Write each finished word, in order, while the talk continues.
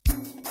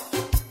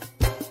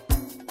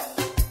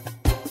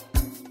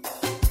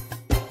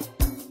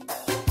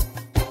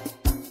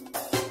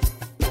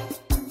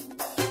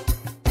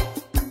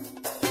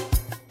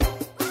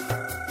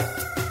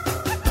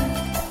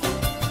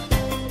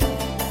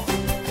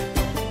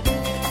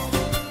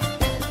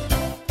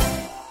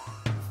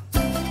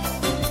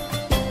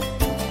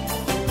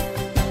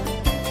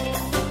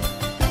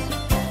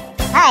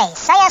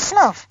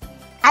Move.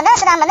 Anda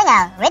sedang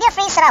mendengar Radio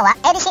Free Sarawak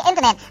edisi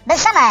internet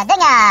bersama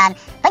dengan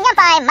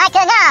penyampai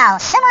Michael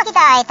Ngau. Semua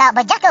kita tak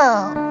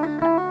berjatuh.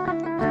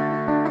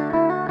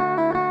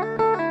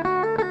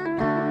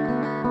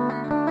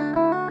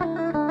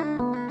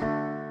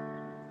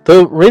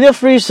 To Radio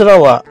Free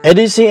Sarawak,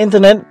 edisi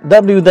internet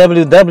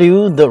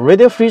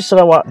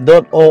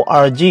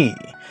www.radiofreesarawak.org.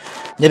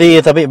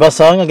 Jadi tabik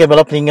basang ngagai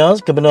balap ningas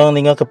kebenaran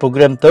ninga ke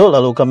program tu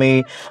lalu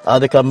kami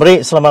dekat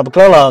merik selamat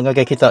berkelala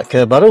ngagai kita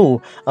ke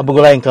baru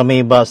bergulaing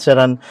kami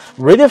siaran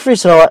Radio Free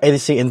Sarawak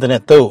edisi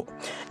internet tu.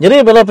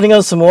 Jadi balap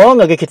ningas semua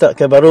ngagai kita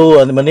ke baru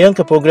meniang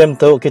ke program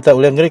tu kita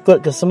boleh ngerekod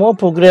ke semua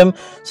program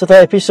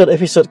serta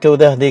episod-episod ke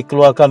udah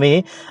dikeluar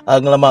kami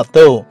ngelamat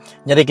tu.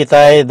 Jadi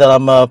kita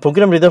dalam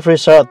program Radio Free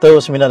Sarawak tu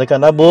semina dekat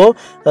Nabu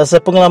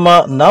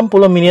sepengalaman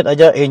 60 minit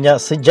aja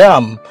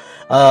sejam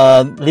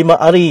 5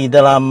 hari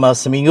dalam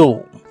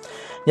seminggu.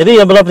 Jadi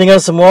yang berlaku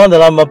pendengar semua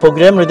dalam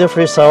program Radio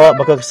Free Sarawak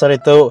bakal kesar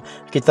itu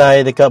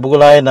kita dekat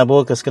bergulai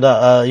nabu ke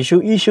sekedar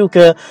isu-isu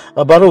ke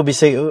baru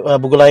bisa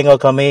bergulai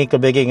dengan kami ke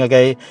bagi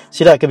ngagai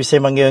sidak ke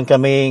bisa manggil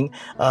kami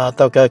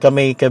atau ke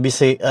kami ke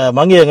bisa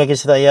manggil ngagai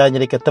saya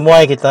jadi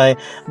ketemuan kita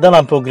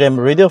dalam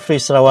program Radio Free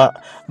Sarawak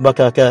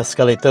bakal ke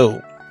sekali itu.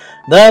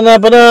 Dan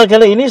pada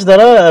kali ini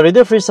saudara,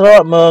 Radio Free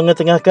Sarawak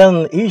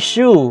mengetengahkan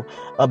isu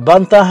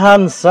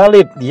bantahan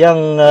salib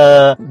yang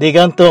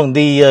digantung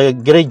di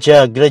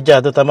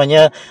gereja-gereja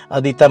terutamanya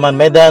di Taman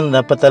Medan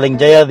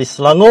Petaling Jaya di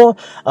Selangor.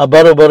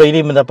 Baru-baru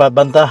ini mendapat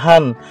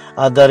bantahan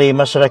dari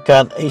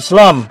masyarakat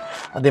Islam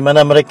di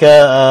mana mereka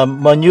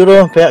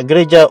menyuruh pihak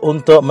gereja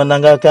untuk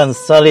menanggalkan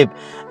salib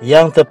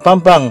yang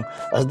terpampang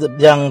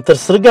yang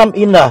tersergam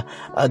indah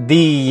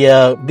di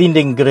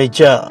dinding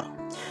gereja.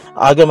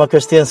 Agama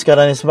Kristian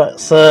sekarang ini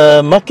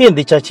semakin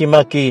dicaci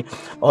maki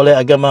oleh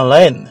agama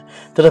lain.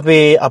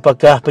 Tetapi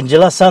apakah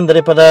penjelasan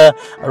daripada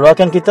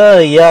rakan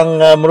kita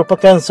yang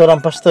merupakan seorang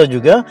pastor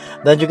juga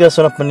dan juga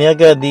seorang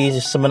peniaga di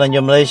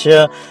Semenanjung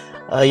Malaysia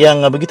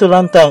yang begitu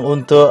lantang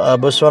untuk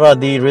bersuara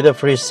di Radio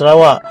Free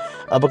Sarawak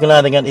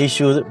berkenaan dengan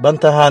isu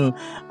bantahan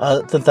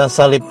tentang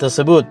salib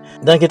tersebut.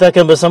 Dan kita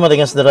akan bersama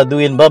dengan saudara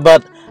Duin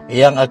Babat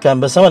yang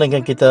akan bersama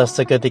dengan kita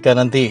seketika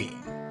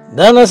nanti.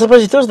 Dan selepas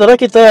itu saudara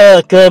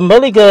kita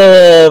kembali ke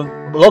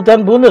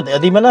Logan Bunut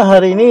di mana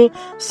hari ini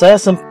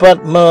saya sempat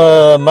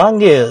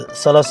memanggil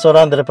salah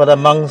seorang daripada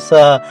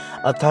mangsa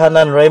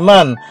tahanan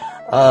reman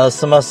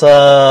semasa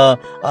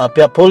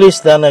pihak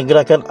polis dan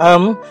gerakan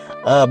AM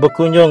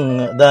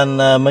berkunjung dan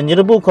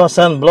menyerbu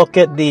kawasan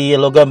bloket di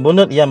Logan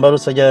Bunut yang baru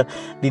saja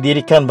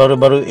didirikan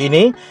baru-baru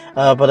ini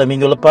pada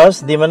minggu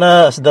lepas di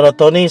mana saudara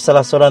Tony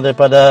salah seorang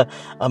daripada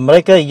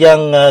mereka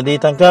yang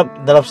ditangkap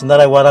dalam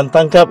senarai waran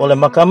tangkap oleh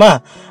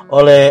mahkamah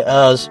oleh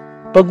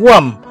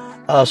peguam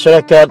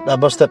syarikat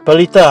Bostad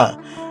Pelita.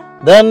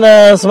 Dan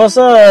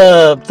semasa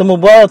temu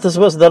bual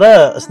tersebut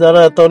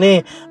saudara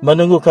Tony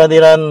menunggu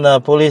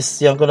kehadiran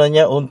polis yang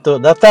kononnya untuk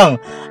datang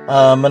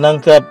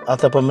menangkap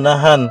ataupun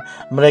menahan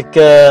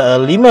mereka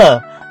 5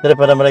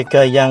 daripada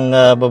mereka yang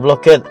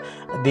berbloket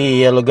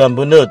di Logan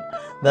Bunut.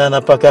 Dan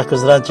apakah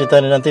keseluruhan cerita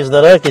ini nanti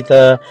saudara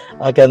kita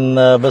akan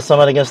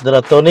bersama dengan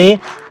saudara Tony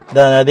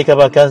dan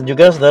dikabarkan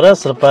juga saudara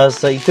selepas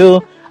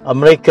itu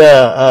mereka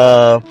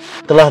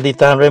telah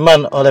ditahan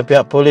reman oleh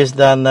pihak polis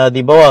dan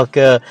dibawa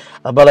ke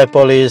Balai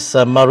Polis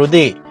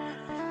Marudi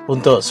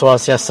untuk soal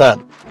siasat.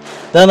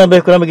 Dan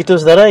lebih kurang begitu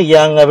saudara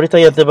yang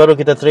berita yang terbaru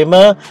kita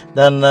terima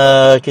dan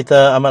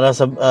kita amat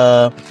rasa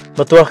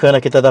bertuah kerana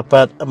kita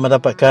dapat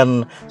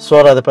mendapatkan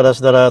suara daripada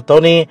saudara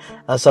Tony,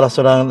 salah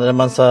seorang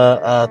mangsa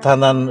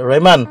tahanan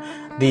reman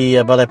di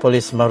Balai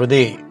Polis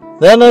Marudi.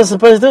 Dan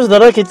selepas itu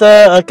saudara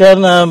kita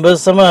akan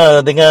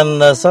bersama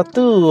dengan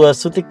satu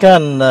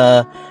sutikan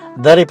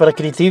daripada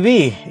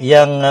KTV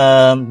yang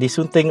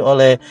disunting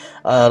oleh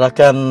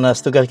rakan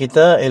setugas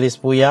kita Elis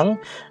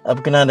Puyang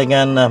berkenaan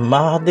dengan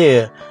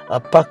Mahathir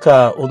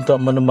pakar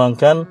untuk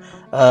menumbangkan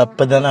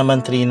Perdana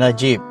Menteri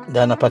Najib.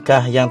 Dan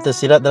apakah yang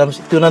tersirat dalam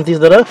situ nanti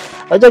saudara,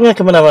 jangan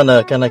ke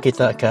mana-mana kerana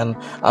kita akan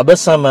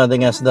bersama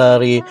dengan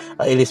saudari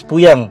Elis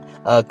Puyang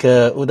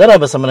ke udara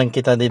bersama dengan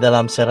kita di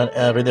dalam siaran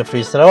Radio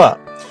Free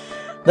Sarawak.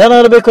 Dan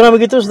lebih kurang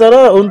begitu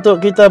saudara untuk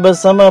kita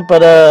bersama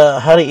pada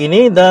hari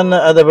ini dan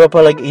ada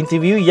beberapa lagi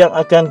interview yang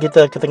akan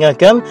kita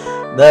ketengahkan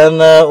dan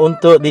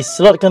untuk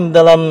dislotkan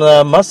dalam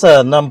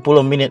masa 60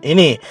 minit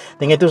ini.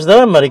 Dengan itu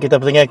saudara, mari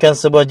kita pertengahkan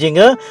sebuah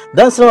jingga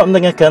dan selamat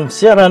mendengarkan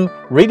siaran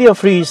Radio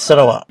Free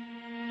Sarawak.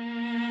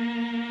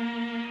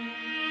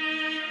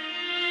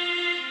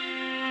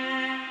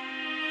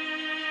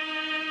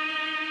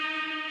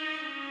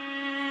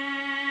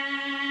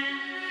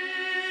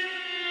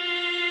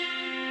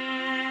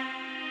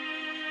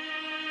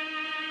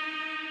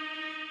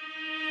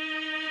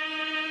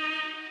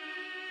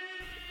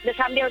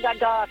 Sambil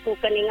gagal aku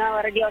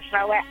keningal Radio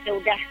Sarawak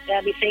sudah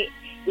bisik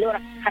lur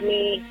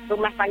kami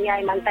rumah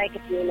panjai mantai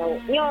ke Pino.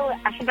 Nyo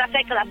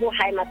asbasai ke labuh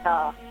hai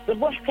mata.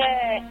 Lebuh ke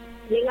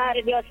ningal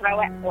Radio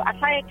Sarawak tu.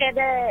 Asai ke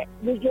de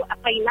bujuk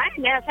apa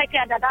inai, asai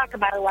ke ada ke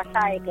baru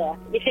asai ke.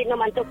 Bisik no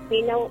mantuk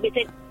Pino,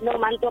 bisik no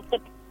mantuk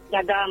ke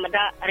gagal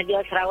meda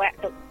Radio Sarawak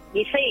tu.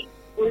 Bisik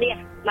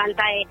uliah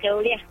mantai ke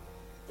uliah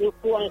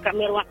nyukung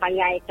kami rumah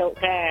panjang itu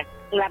ke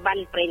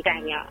ngelaban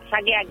perintahnya.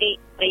 Sagi-agi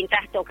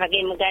perintah tu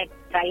kagi megai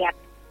rakyat.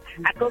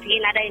 Aku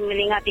sigin ada yang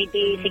melingat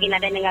TV, sigin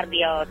ada yang dengar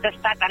dia. Terus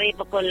tak hari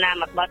pukul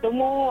 6, aku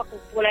batumu, aku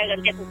pulai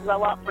ganti aku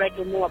bawa, pulai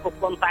tumu, aku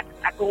pukul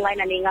 4. Aku ngain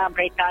dengar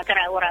berita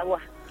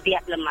kerawah-rawah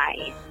tiap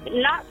lemai.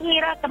 Nak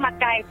mengira ke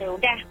makai tu,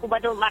 dah aku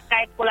baru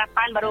makai pukul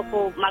 8 baru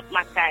aku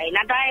makai.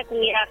 Nadai aku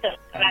ngira ke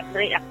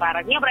berit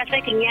apa. Dia berasa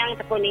kenyang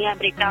aku dengar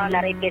berita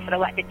dari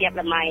Sarawak setiap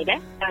lemai dah.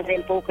 Yang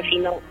rempu ke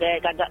sini ke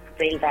gagak ke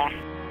perintah.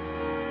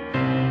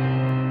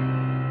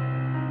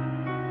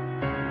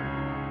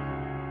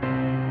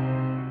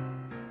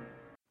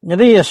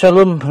 Jadi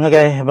Shalom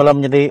ngagai balam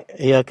jadi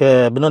ya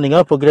ke benar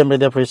ninga program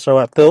Radio Free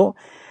Sarawak tu.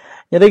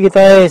 Jadi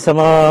kita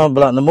sama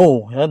belak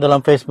nemu ya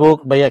dalam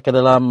Facebook, banyak ke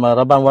dalam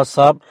rabang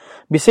WhatsApp,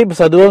 bisi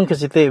bersaduan ke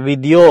sitik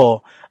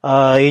video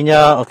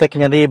inya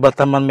oteknya di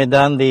Bataman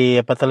Medan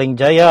di Petaling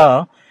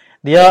Jaya.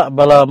 Dia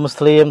bala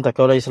Muslim tak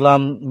orang Islam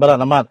bala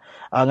namat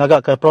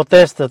ngagak ke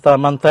protes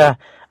tentang mantah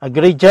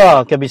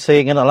gereja ke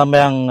bisi ngana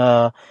lambang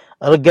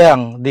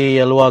regang di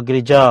luar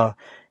gereja.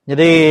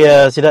 Jadi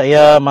sidak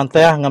ia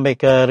mantah ngambil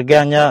ke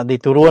regangnya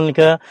diturun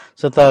ke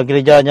serta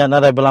gerejanya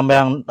nadai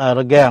berlambang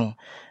regang.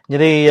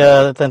 Jadi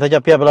tentaja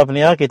pihak bala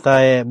penia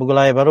kita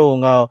bugulai baru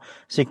ngau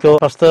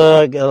siko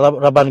pastor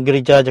raban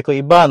gereja Jakob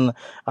Iban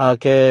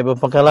ke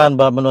Bempangkalan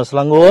ba menua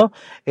Selangor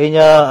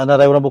inya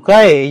nadai orang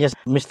bukai inya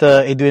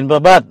Mr Edwin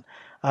Babat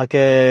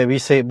ke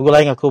bisi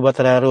bugulai ngaku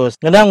baterus.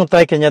 Ngendang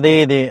utai ke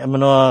jadi di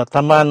menua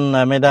Taman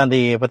Medan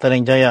di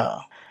Petaling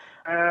Jaya.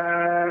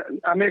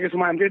 Ame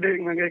kesemangat dia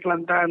ngagai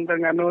Kelantan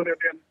Terengganu dia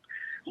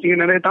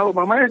ingin ada tahu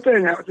mama itu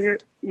nya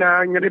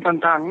dah jadi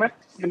pantang nah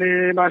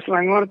jadi bahasa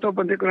Selangor tu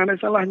penting ada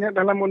salahnya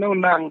dalam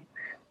undang-undang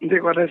nanti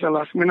ada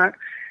salah semena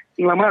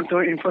lama tu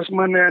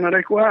enforcement yang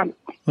ada kuat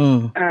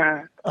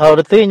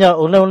artinya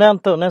undang-undang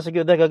tu nak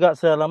segi dah gagak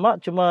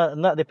selama cuma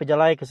nak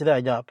diperjalai ke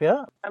sida aja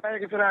ya ada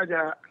ke sida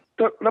aja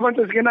tu lama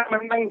tu sekena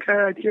memang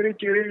ke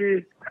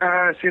ciri-ciri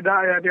sida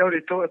ya dia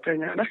itu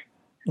tanya dah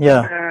ya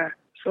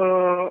so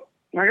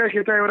naga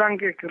kita orang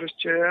ke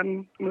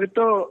Kristen,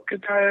 begitu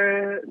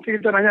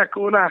kita nanya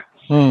aku lah.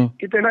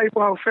 Kita nak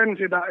ibu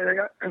offense tidak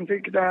ya, nanti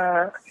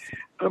kita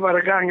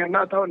berbarang yang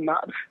nak tahu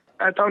nak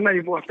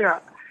ibu apa.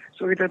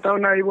 So kita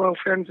tahu nak ibu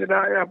offense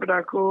tidak ya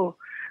pada aku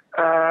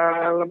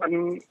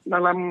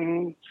dalam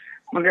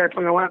mengenai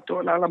pengawal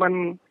tu,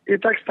 dalam it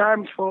takes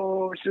time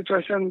for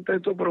situation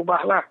itu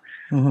berubah lah.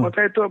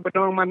 Waktu itu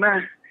benar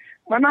mana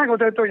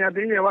waktu itu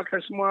jadi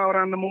waktu semua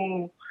orang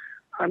nemu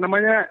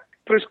namanya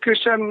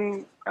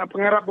prescription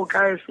pengharap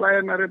bukai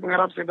selain dari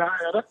pengharap sedah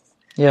ya dah.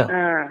 Ya.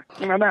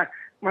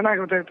 Mana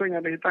kita itu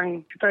nyari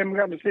hitang kita yang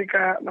enggak mesti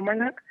ke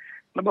namanya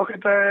lebih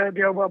kita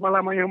dia buat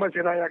malam yang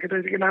masih raya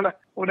kita sekian lah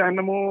udah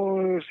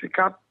nemu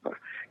sikap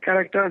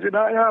karakter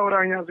sedah ya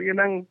orangnya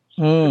sekian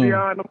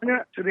dia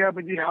namanya sedia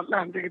berjihad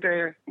lah nanti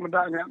kita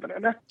mudahnya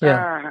ada.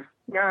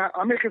 Ya,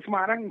 ambil ke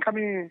Semarang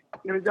kami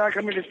gereja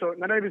kami di situ.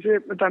 Nanti bisa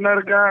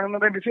bertandarga,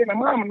 nanti bisa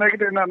nama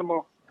kita nak nemu.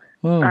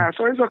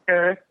 So it's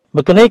okay.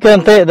 Berkenai ke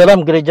ente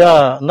dalam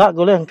gereja, nak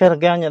boleh engkau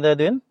regangnya dah,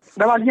 Edwin?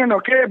 Dalamnya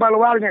okey,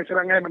 baluarnya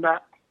serangai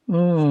mendak.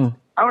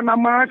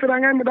 Nama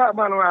serangai mendak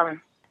baluar.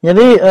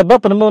 Jadi,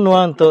 apa penemu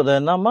nuan tu dah?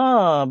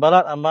 Nama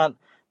barat amat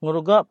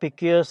ngurugak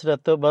fikir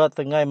sudah tu barat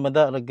tengah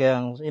mendak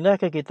regang.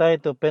 Indah ke kita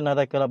itu pen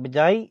ada kelab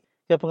berjai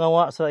ke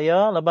pengawak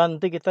saya, leban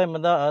nanti kita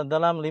mendak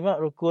dalam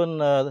 5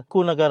 rukun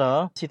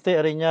negara. Siti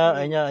arinya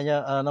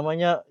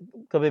namanya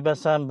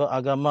kebebasan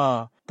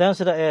beragama. Dan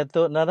sudah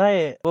itu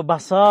narai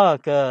berbahasa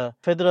ke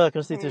Federal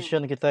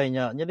Constitution kita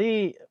nya.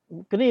 Jadi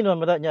kini nuan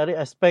mendak nyari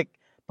aspek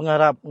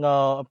pengharap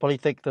ngau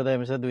politik tu dah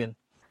Mr. Edwin.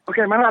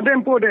 Okey, mana ada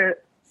empu de.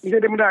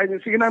 Jadi mudah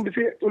segina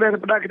bisi oleh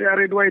pada kita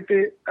hari 2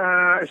 itu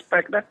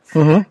aspek dah.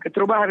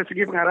 Keterubah dari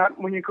segi pengharap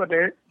mengikut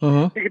de.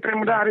 Kita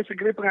mudah hari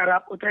segi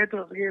pengharap utai itu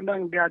segi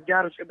ndang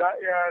diajar sudah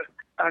ya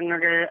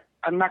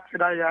anak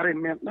sudah ya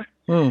remet dah.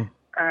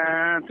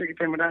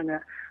 Kita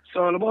mudahnya.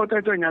 So lebih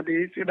itu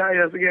nyati sudah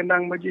ya segi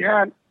ndang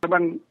berjihad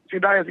dan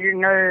sudah ya segi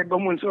ngai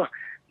bermusuh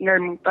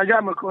ngai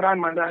tajam Al-Quran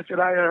mana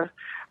sudah ya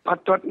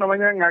patut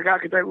namanya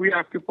ngagak kita we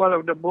are people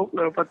of the book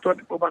patut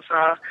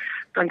berbahasa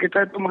dan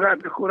kita itu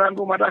mengagak Al-Quran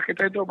pun mana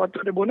kita itu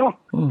patut dibunuh.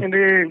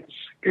 Jadi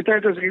kita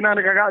itu segi nang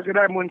ngagak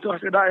sudah musuh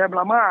sudah ya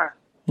lama.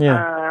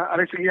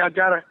 Ada segi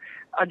ajar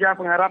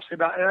pengharap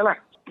sudah ya lah.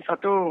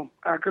 Satu,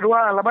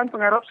 kedua laban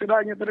pengharap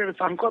sudahnya tadi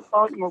sangkut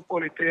paut dengan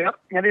politik.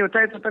 Jadi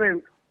utai itu tadi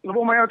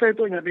lebih banyak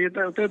itu jadi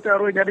itu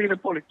harus jadi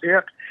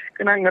politik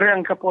kena ngeriang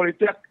ke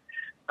politik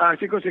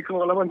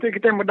siku-siku lawan tu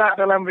kita mudah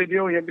dalam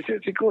video ya bisa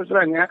siku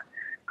sebenarnya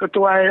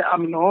ketua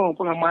UMNO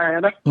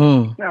pengamai dah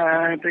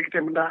itu kita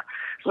mudah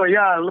so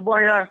ya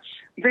lebih ya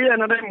dia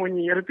ada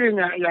munyi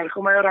artinya ya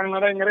kumai orang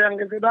ada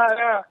ngeriang ke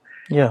sudah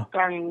ya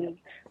kan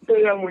itu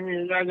yang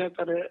munyinya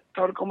tadi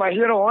tahu kumai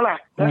hero lah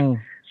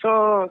so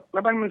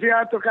laban mesti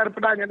tu kar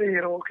pedanya di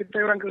hero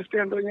kita orang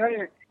Kristen tu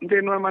nyai nanti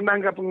nuan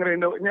mandang ke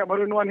pengerindoknya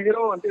baru nuan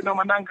hero nanti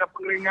nuan mandang ke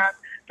pengeringat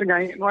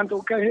penyanyi nuan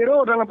tu ke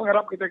hero dalam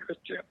pengharap kita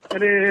Kristen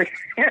jadi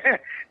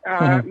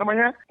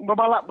namanya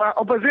berbalak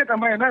opposite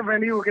sama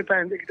value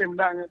kita nanti kita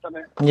mendangnya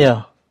tadi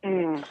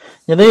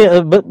Jadi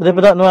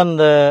daripada nuan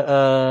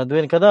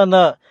duin kada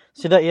nak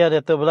sida ia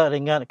dia tu belak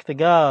ringat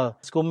ketegal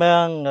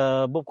sekumang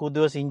buk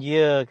kudus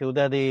injia ke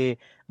udah di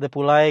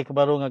pulai ke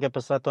baru ngagai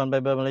Persatuan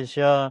Bible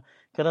Malaysia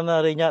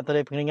kerana ringat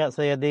tadi pengingat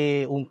saya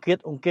di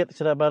ungkit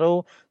sida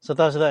baru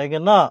serta sida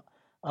nak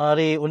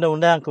hari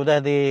undang-undang ke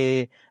udah di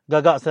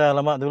gagak saya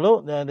lama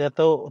dulu dia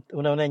tu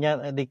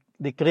undang-undangnya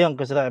dikeriang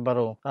ke sida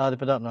baru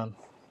daripada nuan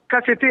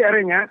Kasiti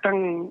arenya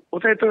tang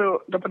utai tu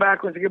daripada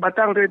aku segi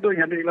batang tu itu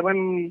jadi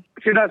lawan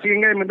sida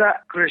sehingga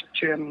mendak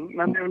Christian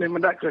nanti boleh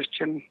mendak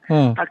Christian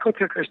takut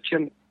ke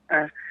Christian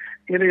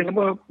jadi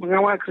lebih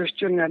mengawal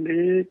Christian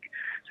jadi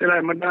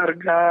sida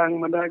mendak gang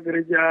mendak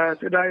gereja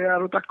sida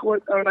ya takut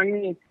orang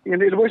ini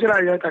jadi lebih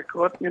sida ya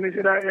takut jadi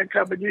sida ya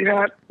ka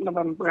berjihad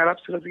lawan pengharap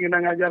sida segi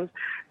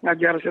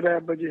ngajar sida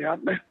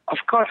berjihad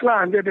of course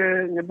lah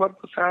dia nyebut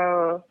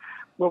pasal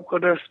Bob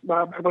Kodes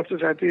Bible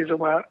Society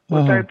semua.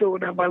 Masa itu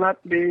udah balat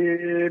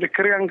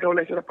dikeriang ke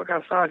oleh sida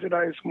perkasa sida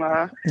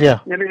semua.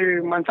 Yeah. Jadi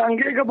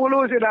mansanggi ke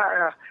bulu sida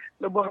ya.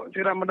 Lebih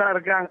sida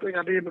mendargang tu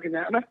jadi begini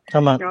nah.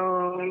 Aman.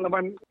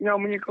 Yang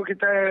menyikut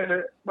kita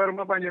baru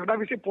banyak udah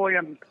bisi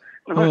poin.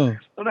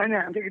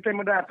 Udahnya nanti kita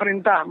mudah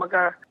perintah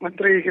maka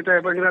menteri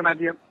kita bagian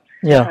adiam.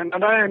 Ya.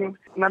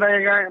 Nada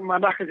yang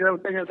madah kita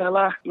tanya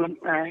salah.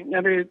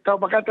 Jadi tahu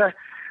berkata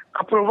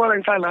approval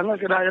yang salah lah,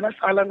 tidak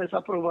salah is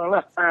approval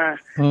lah.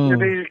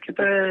 Jadi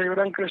kita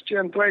orang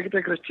Kristian, tuai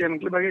kita Kristian,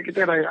 bagi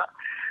kita raya.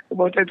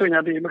 Buat itu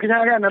jadi,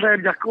 makanya kan ada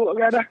jaku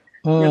ada.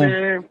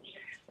 Jadi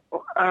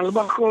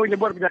lebah aku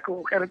nyebut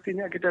jaku,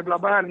 artinya kita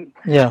belaban.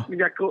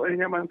 Jaku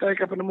ini mantai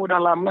ke penemu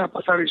dalam lah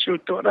pasal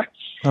isu tu dah.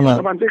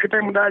 Nanti kita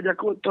mudah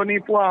jaku Tony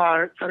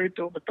Pua hari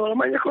itu betul,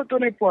 macam jaku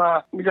Tony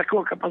Pua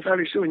jaku ke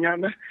pasal isunya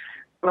dah.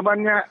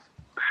 Lebannya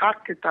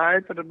hak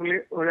kita itu dibeli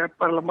oleh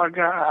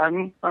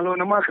perlembagaan, lalu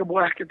nama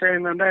kebuah kita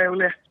yang ada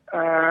oleh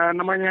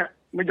namanya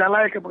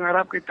menjalai ke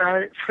pengharap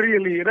kita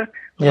freely dah.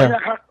 Banyak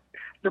hak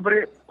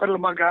diberi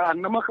perlembagaan,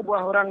 nama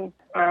kebuah orang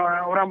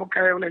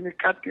bukai oleh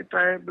nikat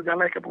kita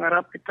berjalai ke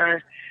pengharap kita,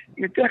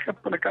 itu ke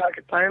pendekat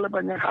kita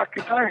banyak hak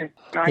kita.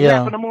 Nah,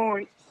 yang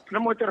penemu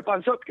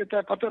terpansut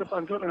kita patut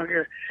terpansut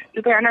okay.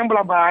 Kita yang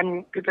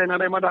belaban kita yang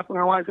ada madah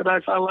pengawal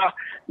sudah salah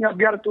ya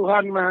biar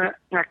Tuhan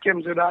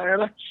mengakim sudah ya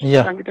lah.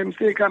 Dan kita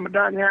mesti kan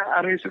bedanya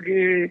dari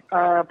segi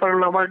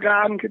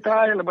perlembagaan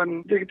kita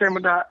leban kita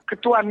meda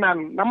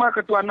ketuanan nama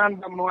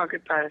ketuanan benua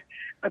kita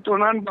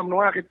ketuanan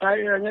benua kita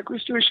hanya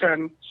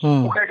constitution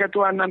bukan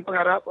ketuanan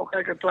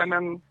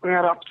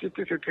pengharap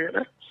situ-situ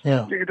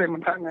ya. Jadi kita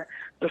meda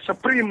the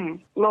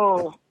supreme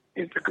law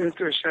is the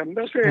constitution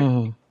that's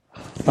it.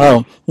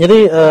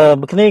 Jadi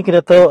begini kita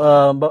tahu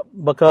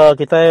bakal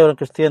kita orang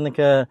Kristian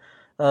ke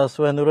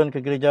suai nurun ke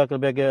gereja ke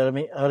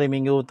lebih hari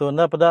Minggu tu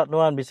nak pada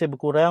nuan bisa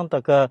berkurang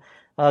tak ke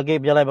agi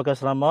berjalan bakal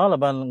selama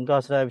leban engkau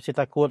sudah bisa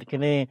takut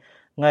kini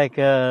ngai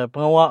ke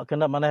pengawak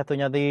kena mana tu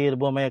jadi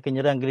lebuh mai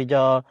kenyerang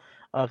gereja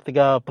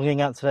ketika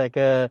pengingat sudah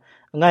ke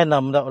ngai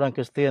nam dak orang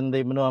Kristian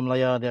di benua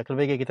Melaya dia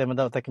lebih kita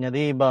mendak tak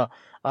jadi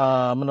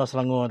menua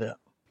Selangor dia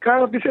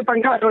kalau bisa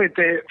panggak tu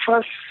itu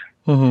first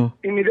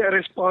immediate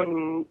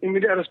respon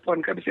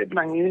kan bisa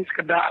menangis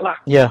kedak lah.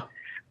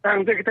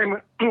 Nanti kita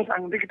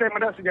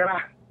ada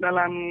sejarah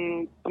dalam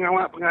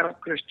pengharap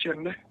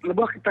Kristian.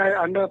 Lebih kita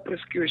under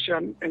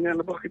persecution,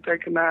 lebih kita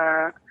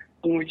kena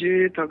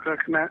penguji atau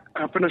kena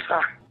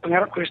penusah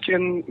pengharap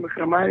Kristian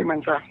berkeramai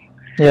mansa.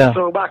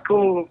 So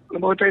baku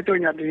lebih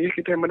itu jadi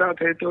kita ada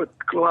itu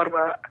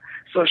keluar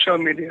social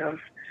media.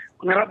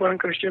 Pengharap orang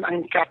Kristian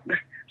angkat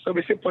deh. So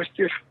bisa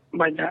positif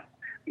banyak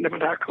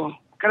daripada aku.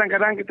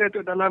 Kadang-kadang kita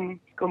itu dalam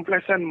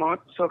complacent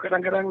mode, so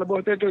kadang-kadang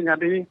lebih itu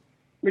jadi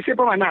mesti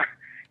pemanah,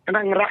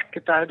 kena ngerak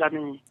kita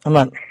dan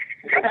aman.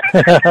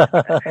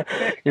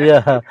 Ya.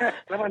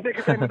 Nanti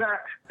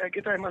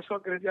kita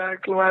masuk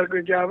gereja, keluar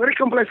gereja, very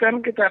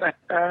complacent kita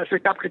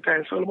sikap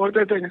kita, so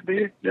lebih itu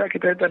jadi dia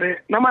kita tadi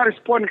nama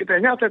respon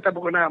kita nyata tak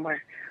berguna mai.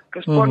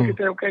 Respon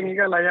kita bukan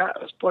hingga layak,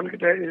 respon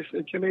kita is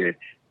actually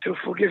to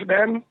forgive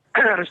them,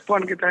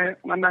 respon kita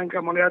mandang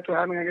kemuliaan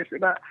Tuhan yang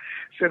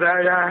sudah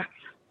ya.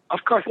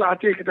 Of course lah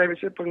hati kita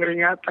bisa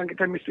pengeringatan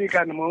kita mesti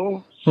kan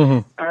mau.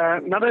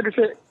 Nada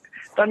bisa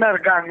tanda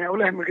regangnya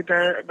oleh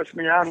kita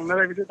bersemayam,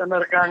 nada bisa tanda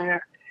regangnya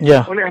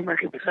oleh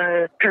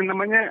kita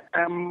namanya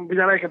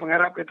berjalan ke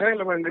pengharap kita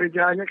lepas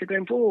gerejanya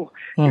kita empu,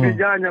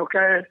 gerejanya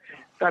okay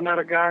tanda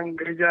regang,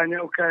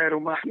 gerejanya okay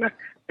rumah nah,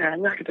 ya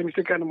kita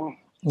mesti kan mau.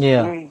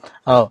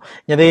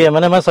 Jadi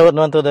mana sahabat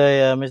nuan tu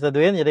dari Mr.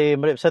 Dwin. Jadi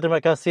saya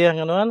terima kasih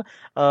nuan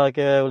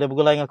ke boleh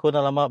bergulai dengan aku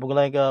dalam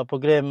bergulai ke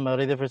program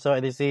Radio Free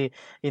Sarawak edisi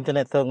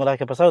internet tu ngulai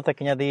ke pasal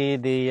taknya di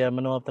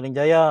menua Petaling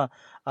Jaya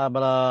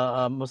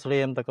bala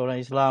Muslim tak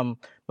orang Islam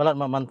balat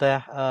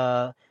mantah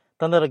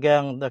tanda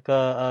regang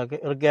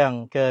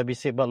ke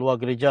bisik luar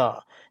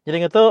gereja. Jadi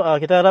itu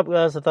kita harap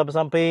serta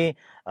bersampai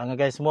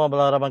guys semua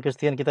bala rabang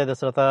Kristian kita dah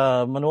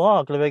serta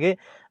menua kelebih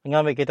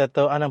ngambil kita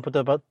tu anam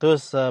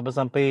putus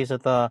bersampai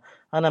serta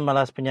anam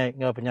malas penyai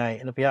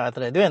ini pihak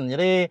atlet Duan.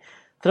 Jadi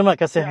terima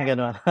kasih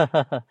tuan.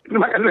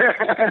 Terima kasih.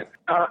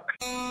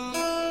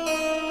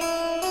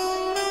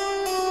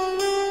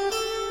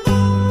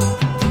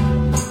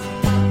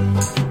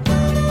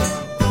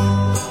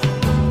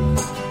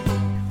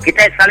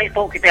 Kita sekali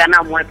tu kita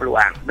nak muai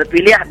peluang.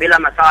 Berpilih bila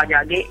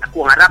masalahnya lagi, aku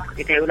harap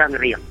kita udah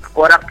ngeriang.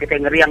 Aku harap kita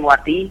ngeriang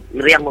wati,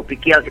 ngeriang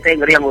berpikir kita,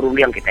 ngeriang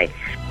urundiang kita.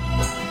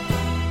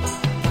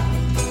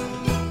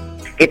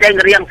 Kita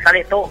ngeriang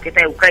sekali tu,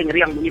 kita ukai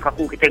ngeriang bunyi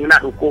kaku, kita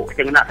ngena duku,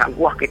 kita ngena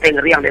sangkuah, kita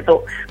ngeriang dia tu,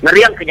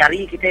 ngeriang ke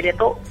jari kita dia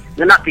tu,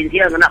 ngena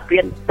pinsil, ngena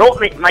pin. Tu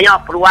maya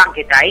peluang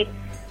kita,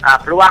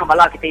 peluang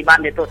bala kita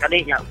iban dia tu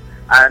tadinya,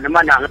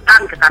 namanya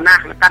ngetan ke tanah,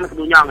 ngetan ke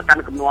dunia,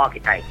 ngetan ke benua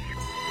kita.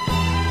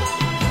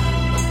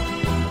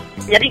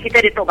 Jadi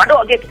kita itu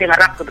badok lagi kita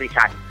ngarap ke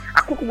berisan.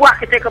 Aku kubuat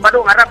kita ke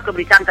badok ngarap ke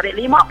berisan tadi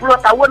 50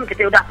 tahun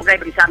kita udah pakai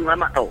berisan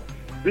lama tau.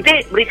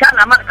 Nanti berisan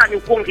amat kat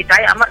nyukung kita,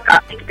 amat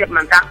kat kita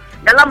menantang.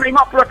 Dalam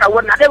 50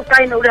 tahun ada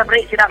ukai yang udah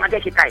beri sidang aja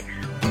kita.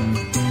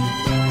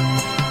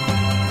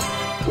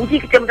 Uji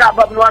kita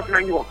mendapat benua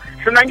Semenanjung.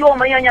 Semenanjung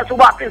mayanya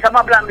subah pin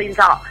sama belah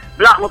Rinsa,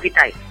 belah mu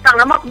kita. Tang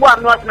nama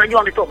kubuat benua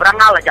Semenanjung itu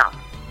berangal aja.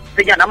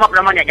 Sejak nama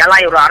namanya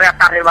Jalai Ura, area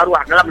tarikh baru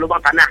dalam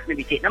lubang tanah ni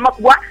bicik. Nama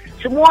kubuat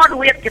semua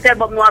duit kita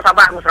benua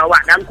Sabah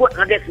Sarawak dan kut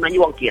ngade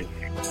Semenanjung kian.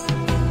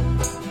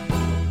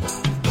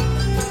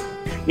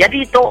 Jadi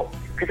tu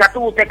ke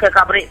satu teka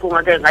kabrik ku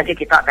ngaji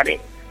kita tadi.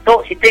 Tu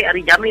siti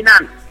hari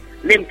jaminan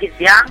lim kit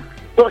siang,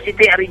 tu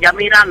siti hari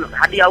jaminan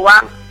hadiah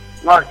wang,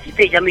 ngor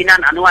siti jaminan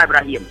Anwar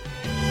Ibrahim.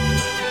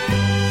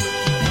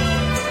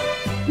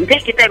 Nanti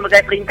kita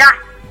megai perintah,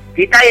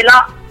 kita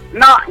elak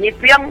nak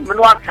nyipiang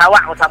menua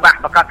sawak o Sabah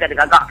bakal ke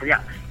gagak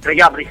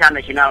kerja barisan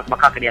nasional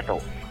bakal ke dia tu.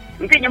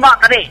 Nanti nyemak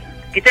tadi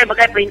kita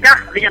bagai perintah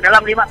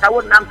dalam 5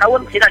 tahun 6 tahun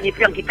tidak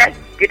nyipiang kita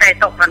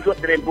etok transut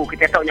rembu,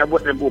 kita etok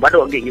nyabut rembu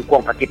baru lagi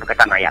nyukung parti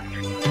Pakatan Rakyat.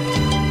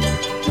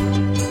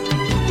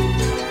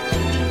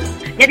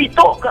 Jadi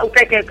tu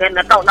ke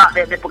nak tahu nak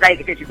dia pegai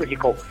kita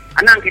siku-siku.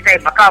 Anang kita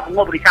bakal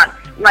bungo barisan,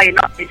 ngai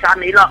nak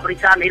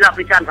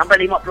barisan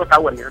sampai 50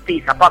 tahun. Nanti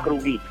siapa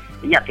kerugi?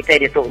 Ingat kita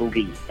dia tu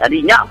rugi.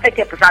 Jadi nyak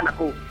peke pesan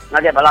aku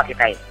ngajar bala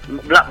kita.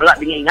 Belak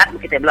dingin ingat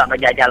kita belak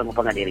berjajal mu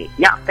pengadiri.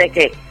 Nyak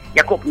peke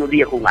Yakub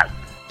nudi aku ngal.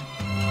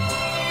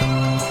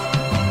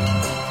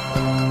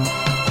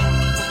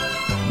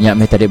 Nyak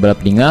me tadi bala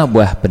peninga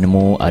buah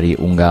penemu Ari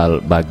Unggal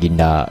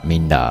Baginda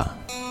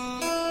Minda.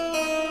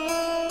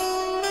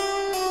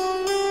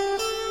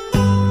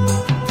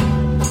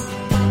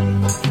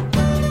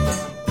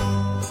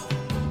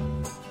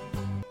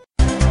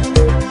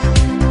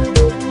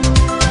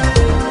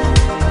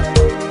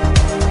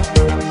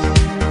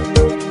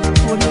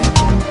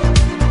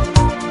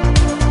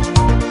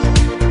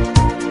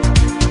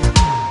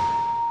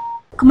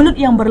 Kemelut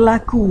yang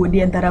berlaku di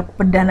antara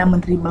Perdana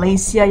Menteri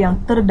Malaysia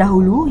yang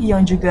terdahulu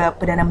yang juga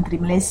Perdana Menteri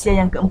Malaysia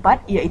yang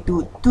keempat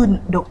iaitu Tun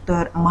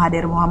Dr.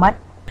 Mahathir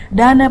Mohamad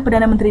dan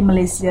Perdana Menteri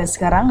Malaysia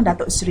sekarang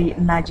Datuk Seri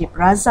Najib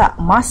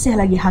Razak masih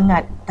lagi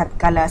hangat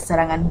tatkala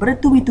serangan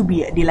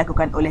bertubi-tubi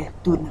dilakukan oleh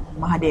Tun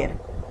Mahathir.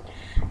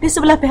 Di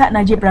sebelah pihak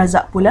Najib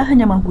Razak pula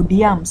hanya mampu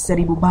diam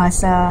 1000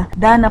 bahasa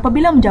dan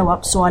apabila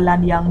menjawab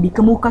soalan yang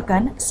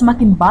dikemukakan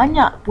semakin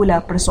banyak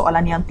pula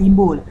persoalan yang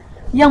timbul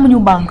yang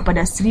menyumbang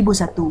kepada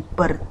 1001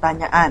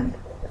 pertanyaan.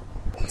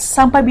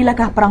 Sampai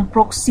bilakah perang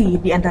proksi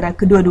di antara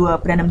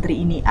kedua-dua Perdana Menteri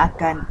ini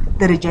akan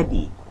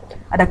terjadi?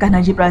 Adakah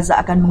Najib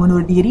Razak akan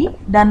mengundur diri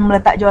dan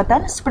meletak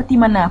jawatan seperti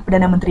mana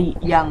Perdana Menteri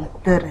yang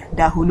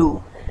terdahulu?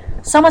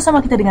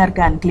 Sama-sama kita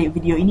dengarkan klip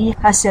video ini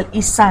hasil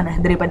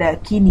ihsan daripada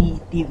Kini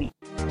TV.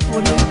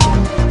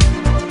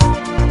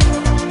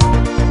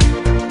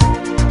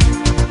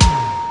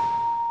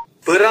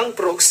 Perang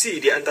proksi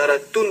di antara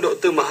Tun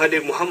Dr.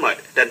 Mahathir Mohamad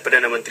dan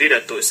Perdana Menteri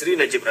Datuk Seri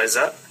Najib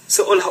Razak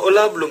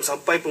seolah-olah belum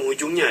sampai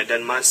penghujungnya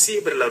dan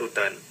masih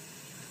berlarutan.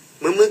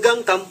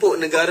 Memegang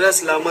tampuk negara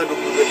selama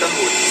 22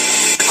 tahun,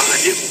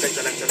 Mahathir bukan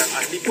calang-calang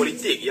ahli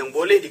politik yang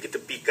boleh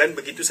diketepikan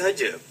begitu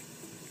sahaja.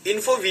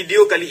 Info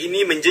video kali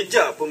ini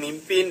menjejak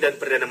pemimpin dan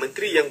Perdana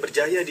Menteri yang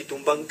berjaya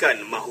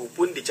ditumbangkan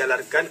mahupun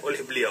dicalarkan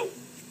oleh beliau.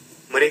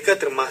 Mereka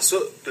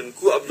termasuk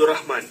Tunku Abdul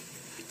Rahman.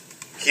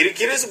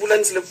 Kira-kira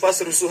sebulan selepas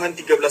rusuhan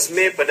 13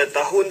 Mei pada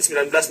tahun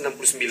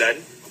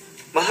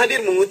 1969, Mahathir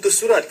mengutus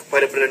surat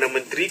kepada Perdana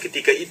Menteri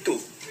ketika itu,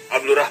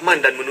 Abdul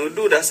Rahman, dan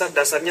menuduh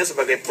dasar-dasarnya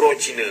sebagai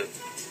pro-Cina.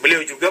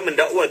 Beliau juga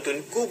mendakwa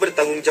Tunku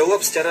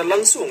bertanggungjawab secara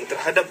langsung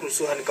terhadap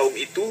rusuhan kaum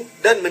itu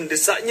dan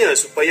mendesaknya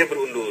supaya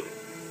berundur.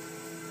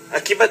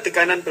 Akibat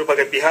tekanan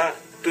pelbagai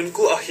pihak,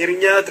 Tunku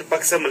akhirnya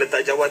terpaksa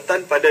meletak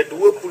jawatan pada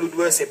 22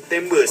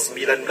 September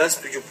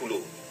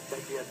 1970.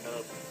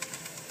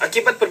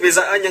 Akibat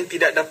perbezaan yang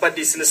tidak dapat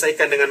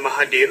diselesaikan dengan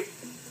Mahathir,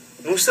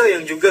 Musa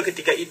yang juga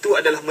ketika itu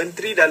adalah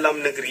Menteri Dalam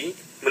Negeri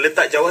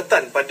meletak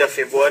jawatan pada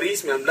Februari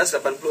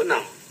 1986.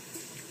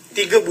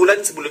 3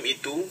 bulan sebelum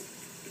itu,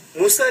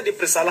 Musa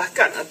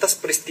dipersalahkan atas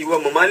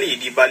peristiwa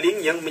memali di Baling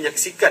yang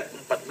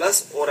menyaksikan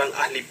 14 orang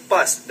ahli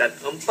PAS dan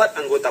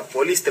 4 anggota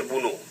polis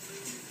terbunuh.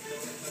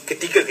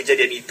 Ketika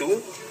kejadian itu,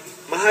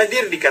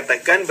 Mahathir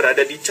dikatakan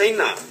berada di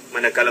China,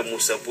 manakala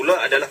Musa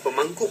pula adalah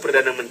pemangku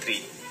Perdana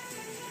Menteri.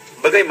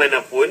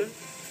 Bagaimanapun,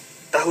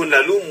 tahun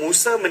lalu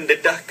Musa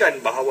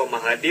mendedahkan bahawa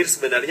Mahathir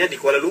sebenarnya di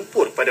Kuala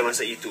Lumpur pada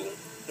masa itu.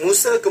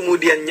 Musa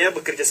kemudiannya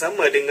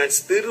bekerjasama dengan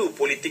seteru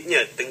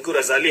politiknya Tengku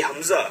Razali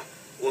Hamzah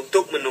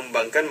untuk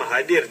menumbangkan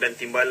Mahathir dan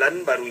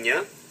timbalan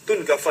barunya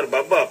Tun Ghaffar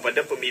Baba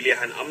pada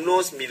pemilihan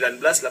UMNO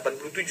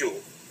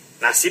 1987.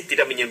 Nasib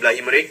tidak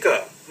menyebelahi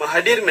mereka.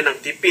 Mahathir menang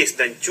tipis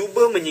dan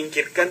cuba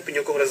menyingkirkan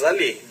penyokong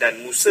Razalih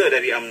dan Musa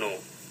dari UMNO.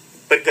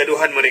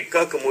 Pergaduhan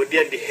mereka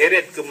kemudian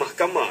diheret ke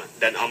mahkamah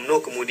dan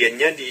UMNO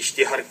kemudiannya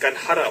diisytiharkan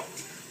harap.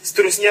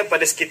 Seterusnya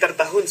pada sekitar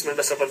tahun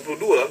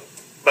 1982,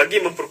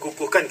 bagi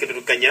memperkukuhkan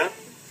kedudukannya,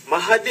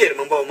 Mahathir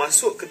membawa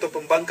masuk Ketua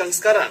Pembangkang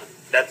sekarang,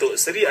 Datuk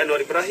Seri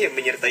Anwar Ibrahim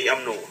menyertai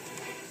UMNO.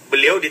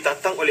 Beliau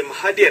ditatang oleh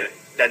Mahathir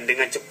dan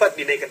dengan cepat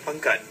dinaikkan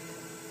pangkat.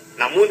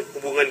 Namun,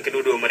 hubungan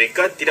kedua-dua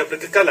mereka tidak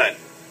berkekalan.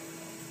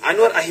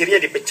 Anwar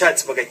akhirnya dipecat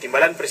sebagai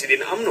timbalan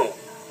Presiden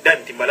UMNO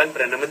dan timbalan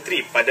Perdana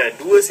Menteri pada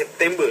 2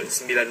 September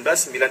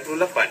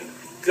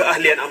 1998.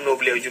 Keahlian UMNO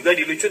beliau juga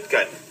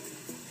dilucutkan.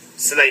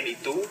 Selain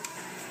itu,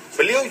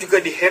 beliau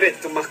juga diheret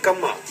ke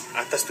mahkamah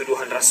atas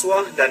tuduhan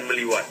rasuah dan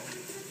meliwat.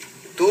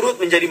 Turut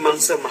menjadi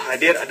mangsa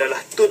Mahathir adalah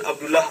Tun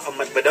Abdullah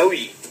Ahmad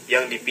Badawi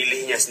yang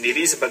dipilihnya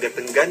sendiri sebagai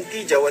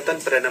pengganti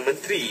jawatan Perdana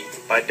Menteri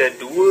pada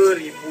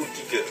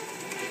 2003.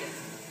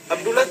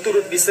 Abdullah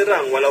turut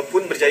diserang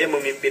walaupun berjaya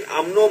memimpin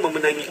UMNO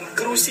memenangi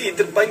kerusi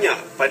terbanyak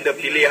pada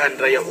pilihan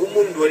raya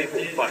umum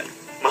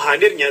 2004.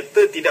 Mahathir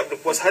nyata tidak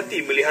berpuas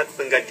hati melihat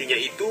penggantinya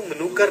itu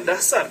menukar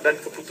dasar dan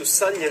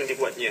keputusan yang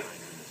dibuatnya.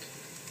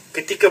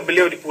 Ketika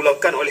beliau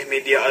dipulaukan oleh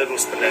media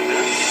arus perdana,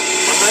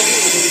 Mahathir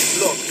menulis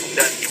blog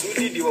dan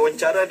sudi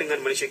diwawancara dengan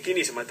Malaysia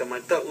Kini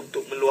semata-mata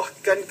untuk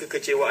meluahkan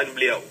kekecewaan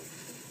beliau.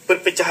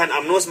 Perpecahan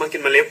UMNO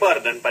semakin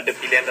melebar dan pada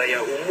pilihan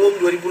raya umum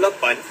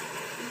 2008,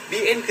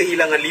 BN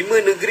kehilangan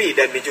 5 negeri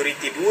dan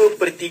majoriti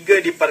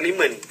 2/3 di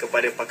Parlimen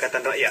kepada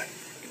Pakatan Rakyat.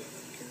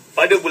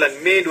 Pada bulan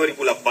Mei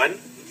 2008,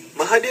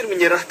 Mahathir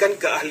menyerahkan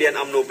keahlian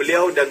UMNO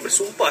beliau dan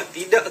bersumpah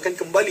tidak akan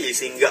kembali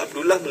sehingga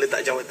Abdullah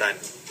meletak jawatan.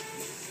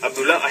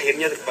 Abdullah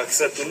akhirnya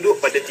terpaksa tunduk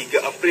pada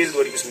 3 April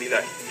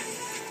 2009.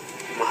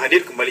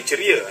 Mahathir kembali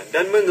ceria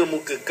dan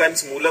mengemukakan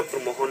semula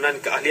permohonan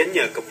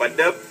keahliannya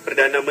kepada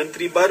Perdana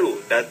Menteri baru,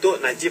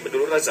 Datuk Najib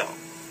Abdul Razak.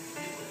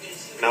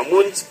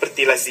 Namun,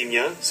 seperti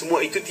lazimnya,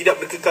 semua itu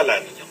tidak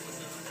berkekalan.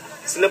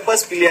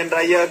 Selepas pilihan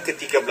raya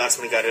ke-13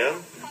 negara,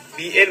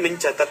 BN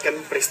mencatatkan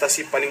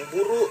prestasi paling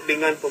buruk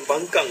dengan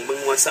pembangkang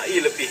menguasai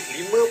lebih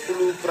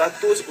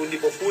 50%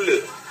 undi popular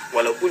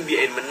walaupun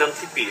BN menang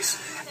tipis.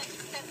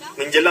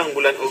 Menjelang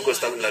bulan Ogos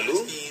tahun lalu,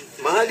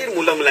 Mahathir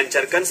mula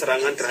melancarkan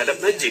serangan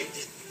terhadap Najib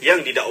yang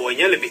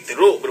didakwanya lebih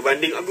teruk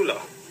berbanding Abdullah.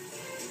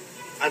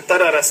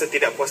 Antara rasa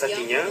tidak puas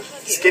hatinya,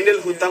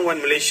 skandal hutang Wan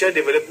Malaysia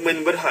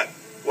Development Berhad,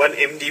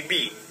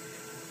 1MDB,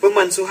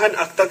 pemansuhan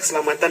Akta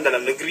Keselamatan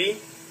Dalam Negeri,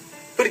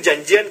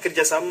 perjanjian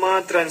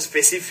kerjasama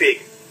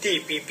Trans-Pasifik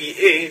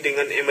TPPA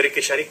dengan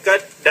Amerika Syarikat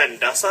dan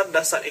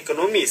dasar-dasar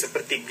ekonomi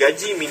seperti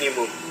gaji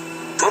minimum.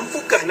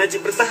 Mampukah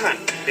Najib bertahan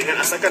dengan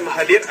asakan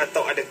Mahathir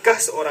atau adakah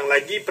seorang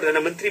lagi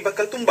Perdana Menteri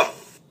bakal tumbang?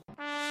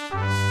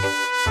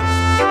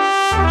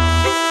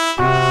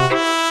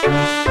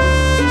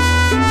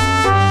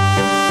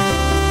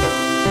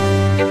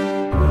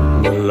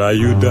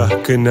 Melayu dah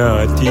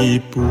kena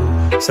tipu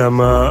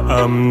sama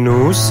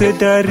UMNO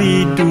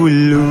sedari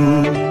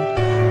dulu.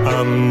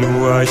 UMNO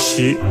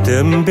asyik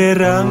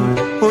temberang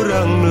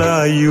orang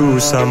Melayu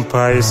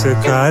sampai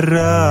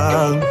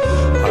sekarang.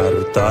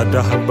 Harta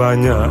dah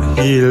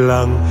banyak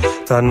hilang,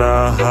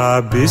 tanah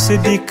habis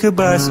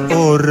dikebas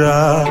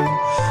orang.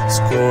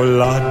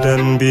 Sekolah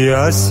dan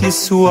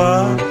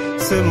beasiswa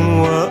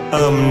semua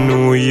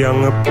UMNO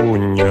yang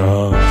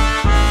punya.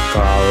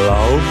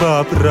 Kalau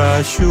bab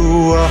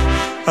rasuah,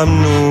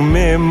 UMNO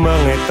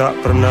memang tak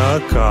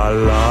pernah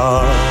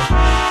kalah.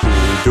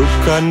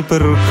 Hidupkan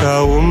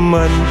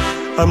perkauman,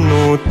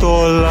 UMNO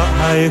tolak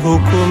hai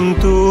hukum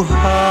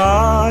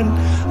Tuhan.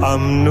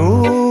 UMNO,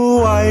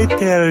 I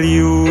tell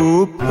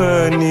you,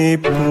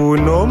 penipu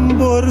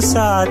nombor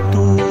 1.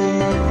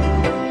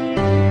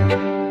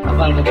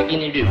 Abang dah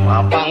begini duit,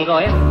 abang kau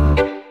ya.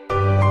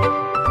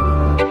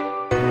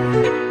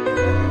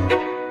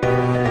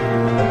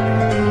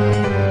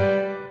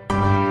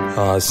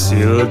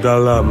 Hasil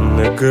dalam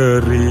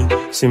negeri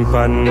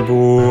simpan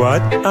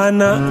buat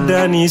anak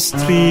dan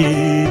isteri.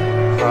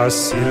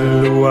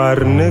 Hasil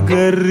luar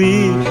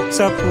negeri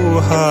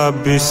sapu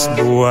habis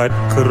buat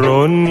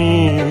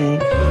kroni.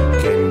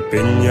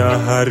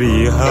 Kempennya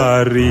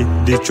hari-hari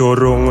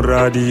dicorong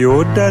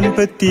radio dan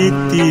peti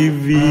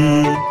TV.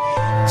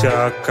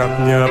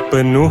 Cakapnya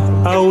penuh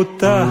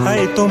auta,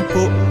 hai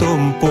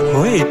tumpuk-tumpuk,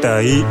 hoi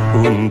tai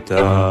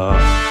unta.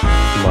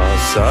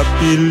 Masa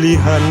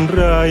pilihan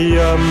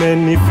raya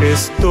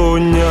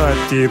manifestonya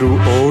tiru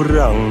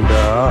orang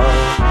dah.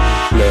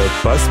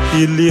 Lepas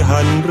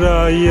pilihan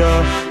raya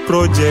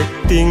projek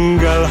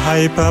tinggal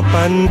hai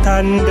papan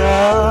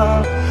tanda.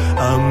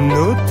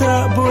 UMNO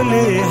tak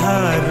boleh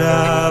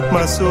harap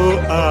masuk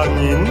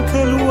angin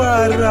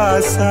keluar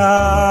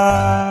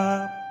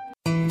asap.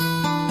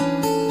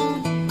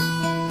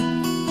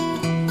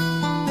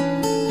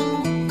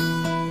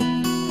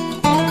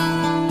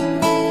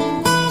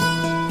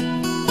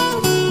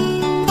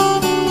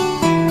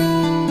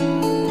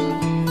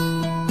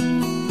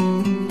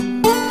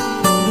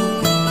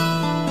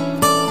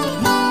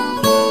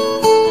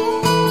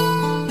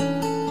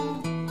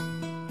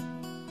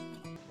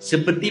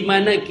 Seperti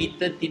mana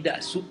kita tidak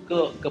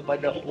suka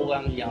kepada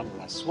orang yang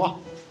rasuah,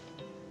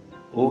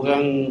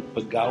 orang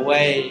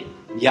pegawai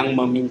yang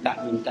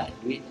meminta-minta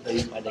duit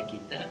daripada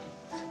kita.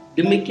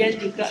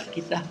 Demikian juga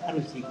kita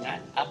harus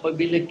ingat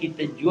apabila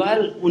kita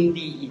jual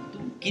undi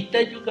itu,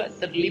 kita juga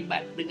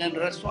terlibat dengan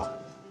rasuah.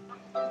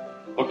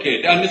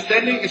 Okay, the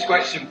understanding is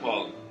quite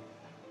simple.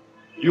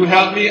 You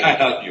help me, I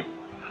help you.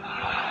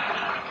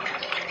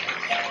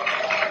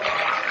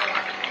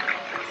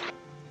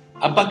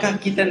 Apakah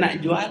kita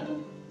nak jual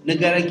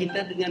negara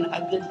kita dengan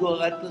harga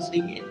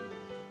RM200?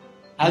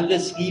 Harga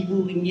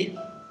RM1,000?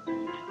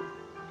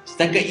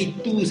 Setakat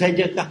itu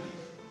sajakah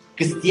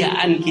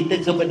kesetiaan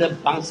kita kepada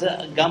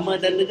bangsa, agama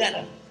dan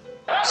negara?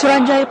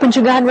 Suruhanjaya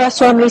Pencegahan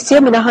Rasuah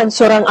Malaysia menahan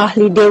seorang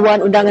ahli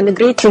Dewan Undangan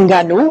Negeri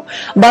Terengganu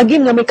bagi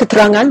mengambil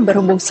keterangan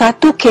berhubung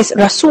satu kes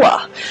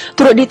rasuah.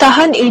 Turut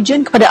ditahan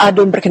ejen kepada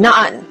adun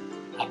berkenaan.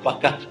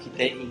 Apakah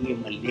kita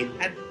ingin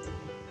melihat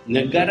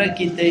negara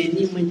kita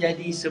ini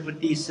menjadi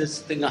seperti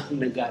sesetengah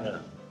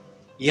negara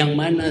yang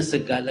mana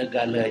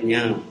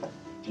segala-galanya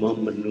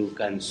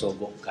memerlukan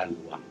sogokan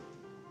wang?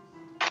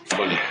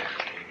 Boleh.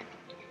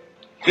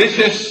 This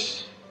is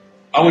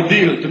our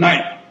deal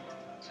tonight.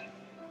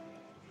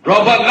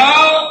 Robert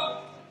Lau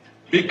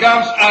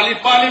becomes ahli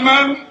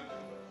parlimen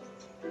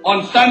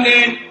on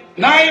Sunday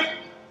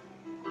night.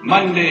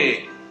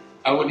 Monday,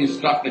 I will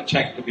instruct the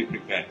check to be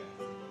prepared.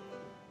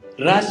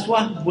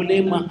 Rasuah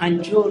boleh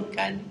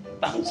menghancurkan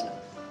bangsa,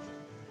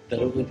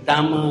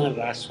 terutama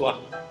rasuah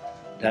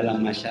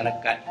dalam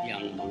masyarakat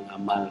yang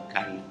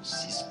mengamalkan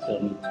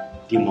sistem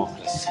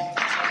demokrasi.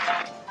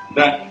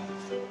 That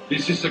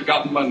this is a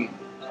government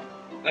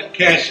that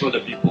cares for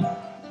the people.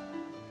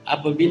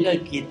 Apabila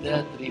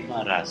kita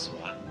terima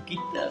rasuah,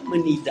 kita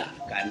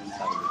menidakkan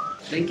bangsa.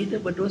 Dan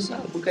kita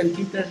berdosa, bukan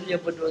kita saja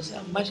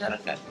berdosa,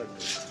 masyarakat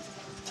berdosa.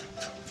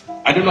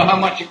 I don't know how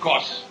much it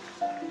costs.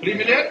 3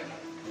 million?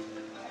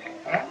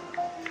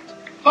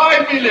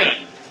 5 million?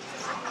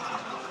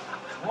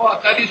 Wah,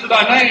 tadi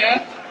sudah naik ya.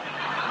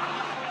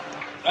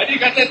 Tadi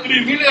kata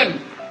 3 million.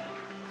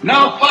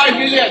 Now 5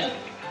 million.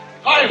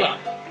 5 lah.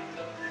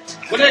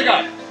 Boleh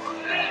kan?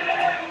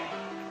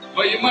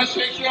 But you must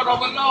make sure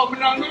Robert Lau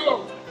menang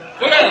dulu.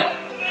 Boleh?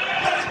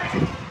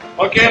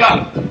 Okey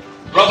lah.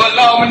 Robert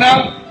Lau menang.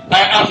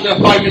 I ask the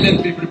 5 million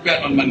to be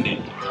prepared on Monday.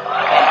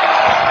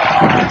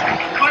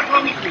 I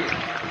promise you.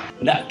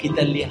 Tak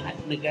kita lihat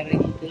negara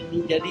kita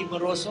ini jadi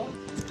merosot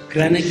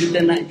kerana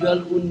kita nak jual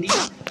undi,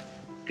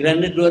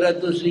 kerana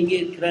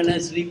RM200, kerana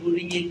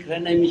RM1,000,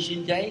 kerana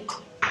mesin jahit.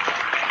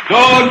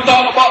 Don't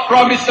talk about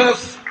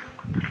promises.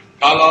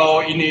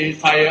 Kalau ini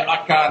saya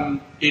akan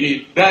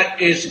ini,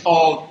 that is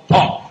all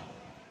talk.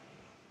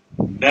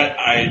 That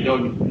I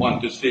don't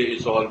want to say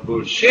is all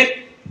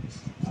bullshit,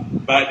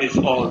 but it's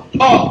all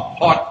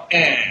talk, hot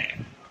air.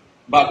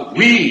 But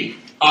we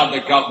are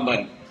the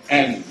government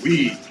and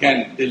we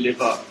can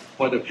deliver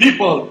for the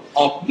people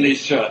of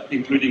Malaysia,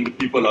 including the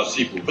people of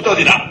Cebu.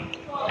 Betul tidak?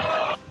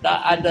 Tak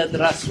ada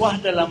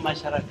rasuah dalam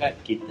masyarakat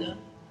kita,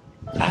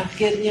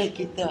 akhirnya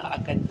kita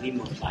akan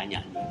terima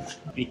banyak nikmat.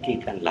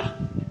 Fikirkanlah.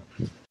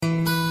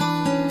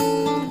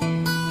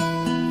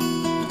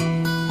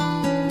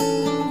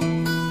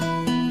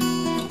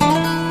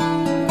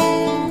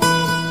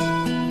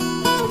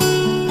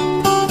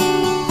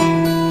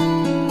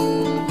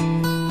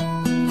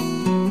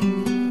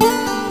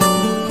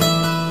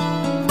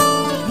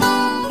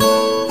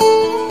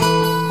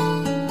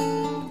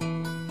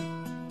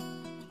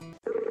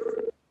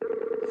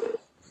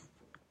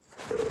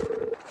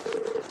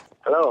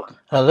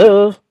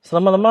 Halo,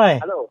 selamat lemai.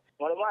 Halo,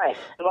 selamat lemai.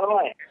 Selamat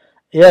lemai.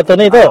 Ya,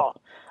 Tony tu.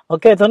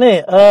 Okey,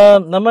 Tony,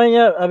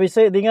 namanya abis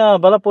dengar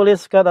bala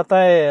polis ka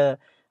datai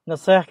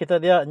ngesah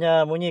kita dia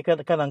nya munyi kan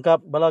angkap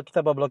bala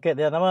kita berblokade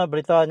dia. Nama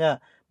beritanya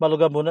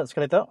balugan bunut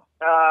sekali tu.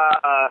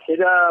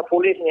 Sida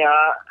polisnya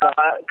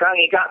kan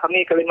ikat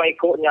kami kelima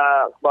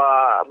ikutnya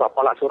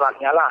bapalak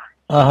suratnya lah.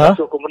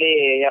 So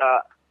kemudian ya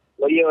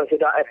lawyer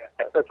sudah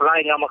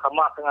apply dengan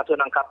mahkamah pengasuh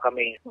nangkap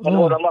kami.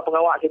 Nama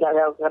pengawal sudah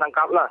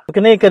nangkap lah.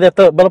 Kini ke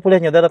Datuk bala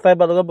polisnya dah datai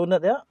balugan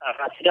bunut ya?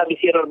 Sudah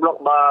bisi blok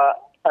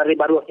hari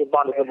baru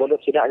simpan dengan bunut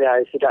sudah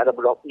ada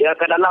blok. Dia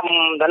ke dalam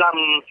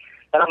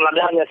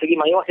ladangnya segi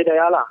mayu sudah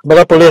ya lah.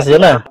 Bala polis je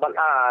lah.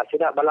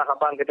 Sudah bala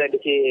kapan kita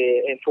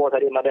bisi info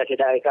tadi mada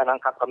sudah ikan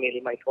nangkap kami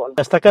 5 ekor.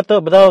 Setakat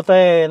tu berdau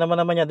tai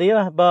nama-namanya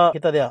dia lah ba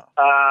kita dia.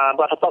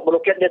 Ba tempat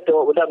blokade dia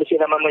tu sudah bisi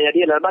nama-namanya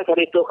dia lepas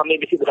hari tu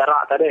kami bisi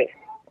berdarak tadi.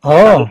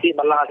 Bisi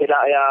bala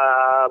tidak ya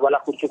bala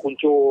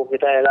kuncu-kuncu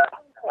kita ya lah.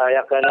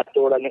 Ya kena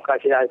tu lah nyeka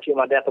sudah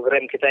cuma ada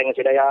program kita yang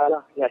sudah ya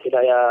lah. Ya sudah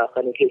ya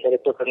kan iki saya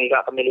tu kami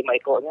 5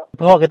 ekornya.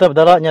 Pengok kita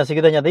berdaraknya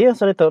sekiranya dia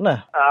sari tu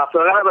nah.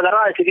 Program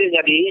berdarak sekiranya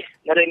di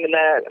dari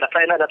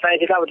data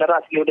kita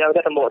berdarak sekiranya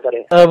dia tembok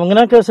tadi.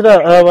 Mengenai ke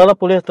sudah bala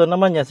polis tu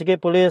namanya sikit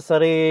polis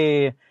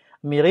dari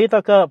Miri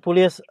tak ke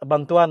polis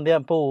bantuan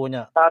dia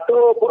punya? Tu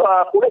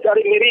polis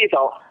dari Miri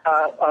tau.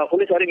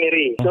 Polis dari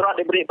Miri. Surat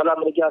diberi pada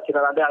mereka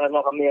sudah ada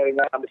dengan kami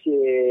dengan mesti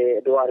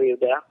 2 hari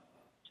sudah.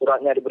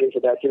 Suratnya diberi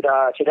sudah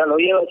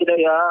lawyer sudah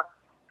ya.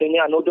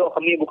 Kena nuduh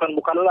kami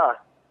bukan lah.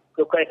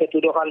 Kukai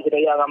ketuduhan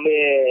sedaya kami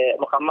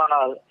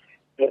mahkamah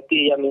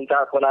ngerti yang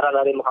minta kebenaran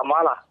dari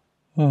mahkamah lah.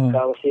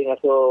 Kalau mesti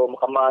ngaso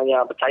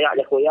mahkamahnya percaya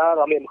je ya,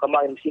 kami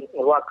mahkamah mesti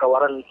keluar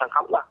kawaran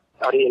tangkap lah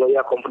dari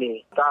lawyer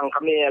company. Tang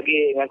kami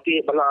lagi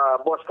nanti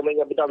bala bos kami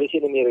yang bidang di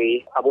sini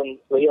miri abun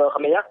lawyer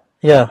kami ya.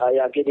 Ya.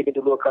 Yang kita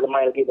dulu kalau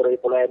mai lagi dari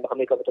pulai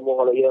kami ketemu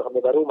dengan lawyer kami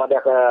baru ada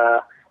ke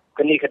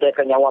kini kita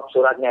akan jawab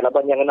suratnya.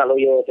 Laban yang kena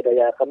lawyer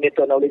sedaya kami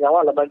tu nak boleh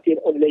jawab laban tin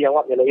boleh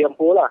jawab ya lawyer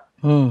pula.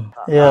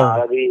 Ya.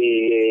 Lagi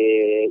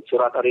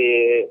surat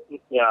dari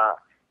ya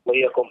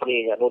lawyer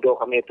company nya nuduh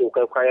kami tu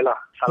kai lah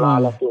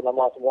salah lah tu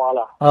nama semua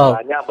lah.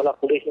 Hanya bala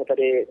polisnya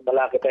tadi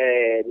bala kita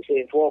bisa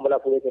info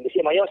bala polisnya bisa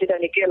mayo sudah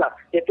nikil lah.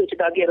 Itu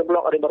sudah lagi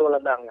blok ada baru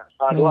landangnya.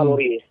 2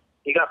 lori.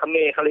 3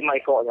 kami kelima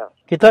ikutnya.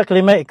 Kita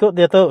kelima ikut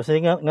dia tu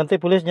sehingga nanti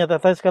polisnya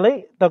tatai sekali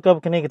atau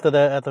kini kita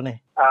dah atau ni.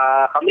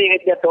 Kami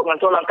dia tu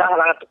ngatur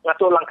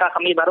langkah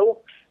kami baru.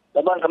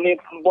 Laban kami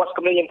bos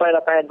kami yang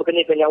pada datang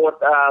begini penyawat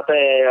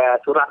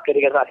surat ke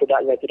dia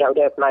tidak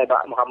ada apply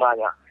pak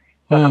mahkamahnya.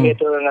 Kami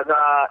tu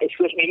ngaga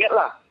excuse me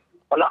lah.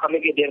 Kalau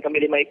kami dia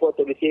kami 5 ikut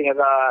tu bisi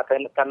ngaga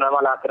karena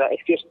malah kena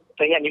excuse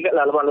tanya juga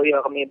lah lawan lawyer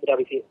kami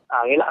tidak bisi.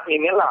 Ngelak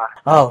email lah.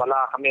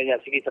 Kalau kami nya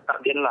segi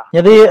tetap din lah.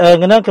 Jadi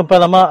ngena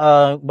kempal lama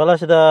bala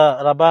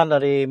sudah raban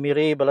dari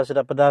Miri bala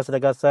sudah pedas sudah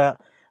gasak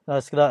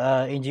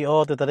segala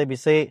NGO tu tadi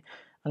bisi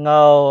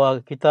ngau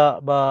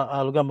kita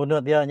lugan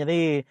bunut dia.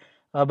 Jadi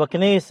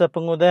begini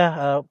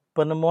sepengudah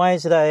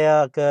penemuan sudah ya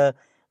ke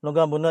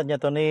lugan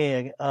bunutnya tu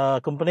ni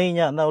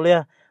company-nya nak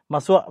boleh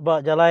masuk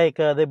ba jalai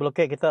ke di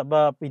blokade kita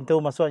ba pintu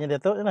masuknya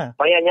dia tu nah.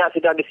 Banyak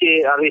sudah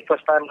bisi hari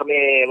first time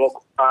kami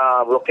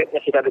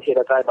blokade-nya sudah bisi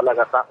datai bala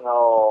gasak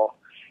ngau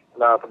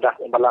na pedas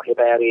bala kita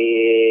dari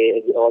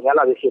NGO-nya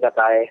lah bisi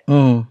datai.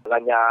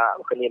 Lanya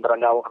kini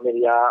berandau kami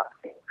dia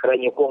kena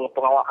nyukung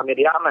pengawal kami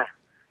dia mah.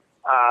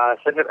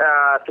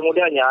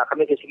 Kemudiannya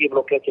kami dari segi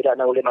blokade tidak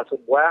nak boleh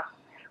masuk buah.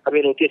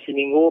 Kami notis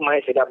seminggu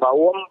mai sudah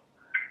bawum.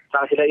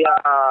 Sang sudah ya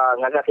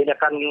ngagak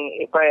tindakan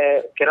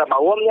kira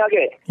bawumnya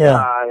ke.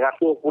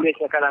 Ngaku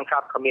polisnya kan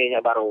angkat kami nya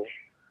baru.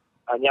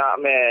 Hanya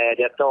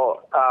dia tu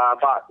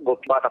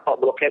tapak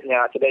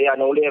blokade-nya sudah ya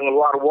nuli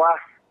keluar buah,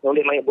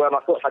 nuli mai buah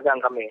masuk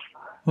sagang kami.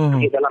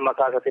 Di dalam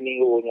masa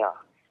seminggunya.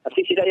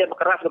 Nanti sudah ya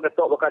berkeras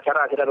betul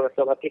cara sudah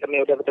betul. Nanti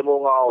kami sudah bertemu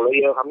dengan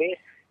lawyer kami.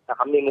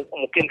 Kami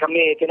mungkin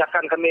kami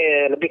tindakan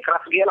kami lebih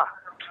keras lagi lah.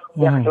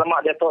 Ya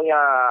selama dia tu nya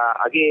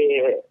lagi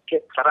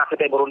cara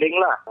kita berunding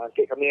lah.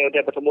 Nanti kami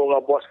udah bertemu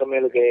dengan bos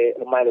kami lagi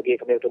lemai lagi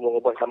kami bertemu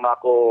dengan bos sama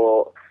aku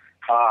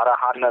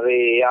arahan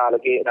dari ya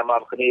lagi nama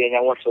kini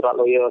nyawat surat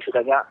lawyer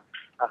sudahnya.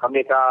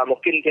 Kami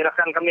mungkin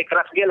tindakan kami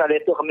keras lagi lah.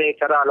 Dia tu kami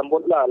cara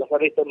lembut lah.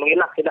 Lepas itu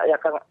mengelak tidak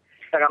ya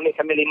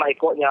kami 5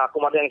 ikutnya.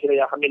 Aku ada yang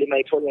sudah kami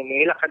 5 ikutnya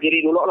mengelakkan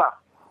diri dulu lah.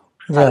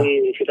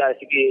 Jadi sudah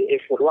segi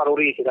luar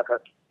uri sudah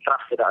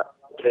keras sudah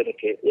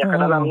sedikit. Ya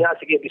kan dalamnya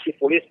segi bisi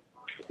polis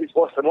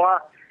pos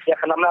semua ya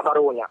kenamnya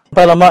barunya.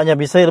 Apa lamanya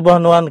bisa lebih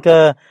nuan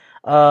ke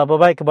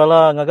babai ke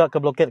bala ngagak ke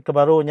blokade ke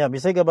barunya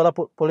bisa ke bala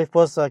polis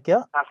pos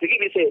kia? Segi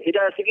bisa,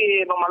 tidak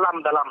segi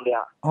memalam dalam dia.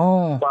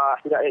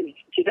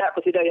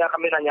 Tidak ya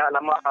kami nanya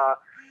nama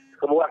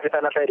kebuah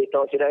kita nanti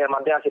itu tidak ya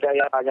mandia tidak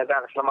ya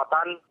jaga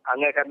keselamatan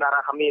hanya karena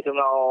kami itu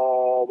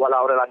ngau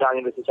bala orang ladang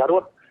yang bisa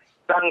carut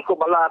dan ku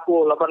bala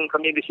aku laban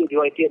kami bisa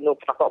diwaitin nu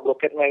tapak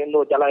blokade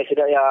nu jalan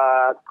tidak ya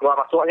keluar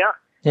masuknya.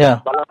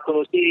 Ya. Bala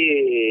kunusi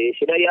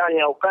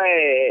sidayanya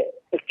ukai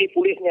aktif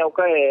polisnya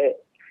ukai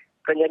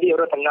kan jadi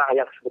orang tengah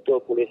yang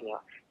sebetul polisnya.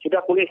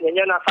 Sudah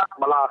polisnya nasak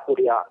bala aku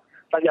dia.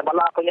 Saja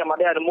bala aku nya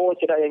madai nemu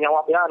sudah yang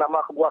jawab ya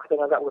nama kebuah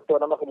kita agak betul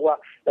nama kebuah.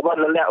 Lepas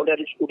lelak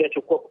udah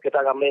cukup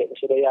kita gamai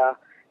sudah ya.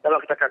 Kalau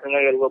kita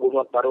kengai 2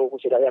 bunut baru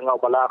sudah yang ngau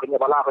bala aku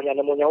nya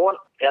nemu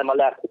nyawon ya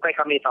malah ukai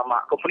kami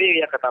sama.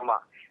 Company ya ketama.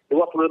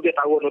 20 lebih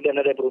tahun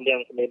udah ada berunding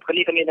kami.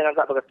 Kami dengan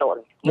agak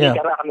betul. Ini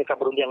cara kami ke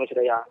berunding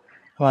sudah ya.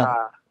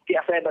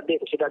 Tiap saya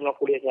berdek sudah dengan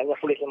polisnya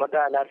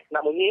mana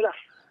nak munyi lah.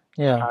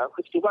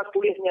 Cuba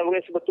polisnya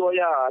mungkin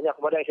sebetulnya hanya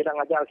kepada yang sedang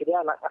ngajar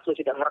dia nak asal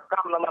sedang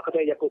merekam nama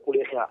kedai jaku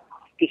polisnya.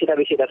 Kita sudah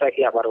bisa data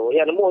kia baru.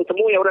 Ya nemu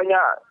ya orangnya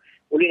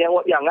boleh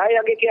yang ngai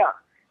lagi kia.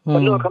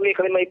 Benar kami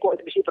mai ikut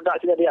bisa pedak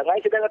sudah dia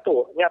ngai sedang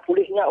tu. Nya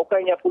polisnya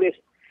okainya polis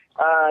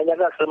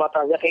jaga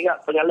keselamatan ya kira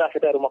penyala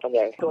sudah rumah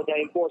panjang. So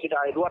yang info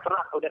sudah 2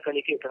 terak sudah kami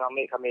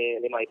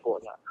 5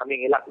 ikutnya.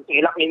 Kami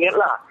ngilak minit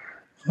lah.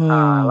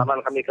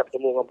 Laman kami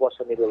ketemu dengan bos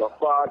kami dulu.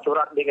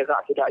 Surat dia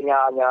kata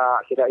tidaknya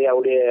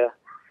boleh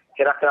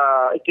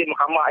kira-kira itu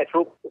mahkamah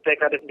approve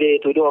mereka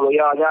dituduh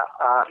lawyernya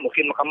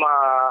mungkin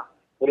mahkamah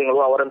boleh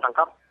ngeluar orang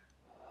tangkap.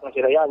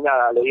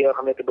 Tidaknya lawyer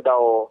kami tu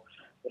bedau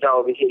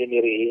bisi di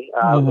miri.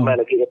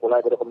 Kembali lagi dia mulai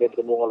dari kami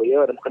bertemu dengan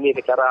lawyer dan kami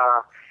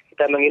bicara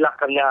kita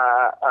mengilakkannya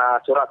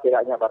surat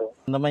tidaknya baru.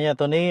 Namanya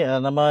Tony,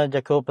 nama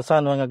jago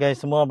pesan mengagai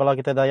semua bala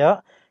kita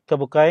Dayak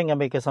kebukai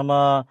ngambil ke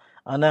sama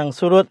anang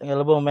surut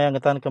lebih mayang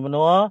ketan ke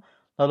benua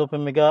lalu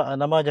pemiga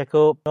nama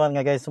jago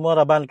ngagai semua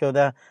raban ke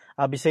dah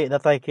bisik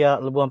datai kia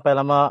lebih sampai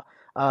lama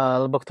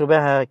lebok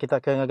terubah kita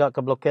ke ngagak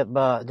ke bloket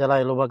ba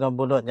jalai lubangan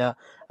bunutnya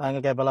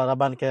ngagai bala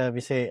raban ke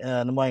bisi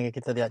nemuai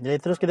kita dia. Jadi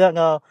terus kita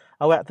ngau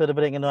awak tu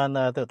diberi ngenuan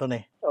tu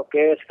Tony.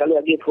 Okey, sekali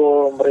lagi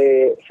aku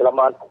beri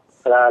selamat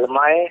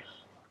lemai.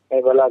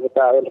 Bala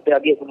kita lebih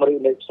lagi aku beri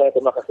saya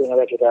terima kasih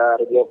kepada kita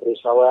Radio Free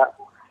Sarawak.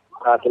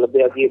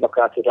 Terlebih lagi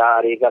bakal kita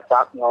hari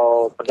gasak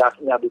ngau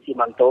pedasnya bisi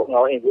mantuk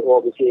ngau NGO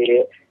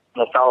bisi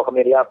ngau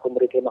kami dia aku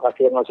beri terima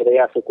kasih ngau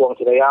sedaya sukong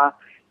sedaya.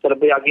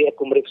 Terlebih lagi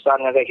aku beri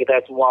pesan kepada kita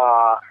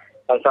semua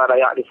bangsa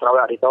rakyat di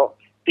Sarawak itu.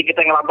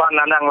 Kita ngelaban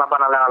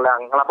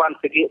ngelaban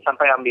segi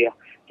sampai ambil.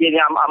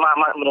 Dia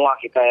amat menua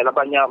kita.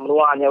 Labannya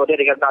menuanya udah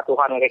dikata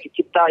Tuhan kayak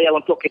cipta yang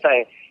untuk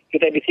kita.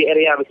 Kita bisi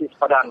area bisi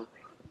sepadan.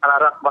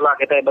 Harap bala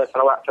kita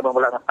bersarawak sama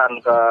belakang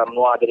ke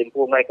menua jadi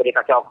pungai ke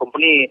kacau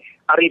company.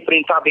 Hari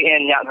perintah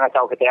BN nya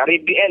kacau kita.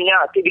 Hari BN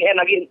nya TBN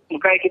lagi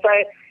mukai kita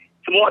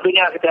semua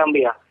dunia kita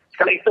ambil.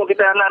 Sekali itu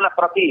kita anak-anak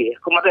perhati.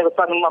 Kemudian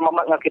pesan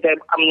mamak kita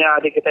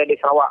amnya di kita di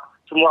Sarawak.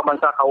 Semua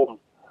bangsa kaum.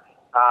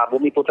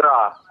 Bumi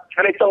Putra.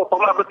 Sekali itu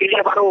pemerintah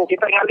berpilih baru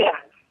kita ingat dia.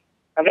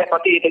 Angkat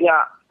parti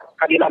tanya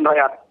keadilan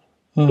rakyat.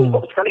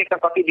 Cukup sekali kan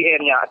parti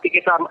BN-nya.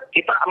 Kita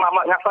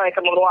amat ngasai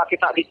ke menua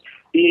kita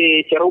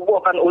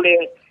dicerobohkan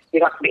oleh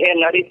pihak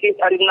BN.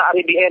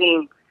 Hari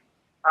BN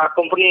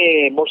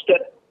company boosted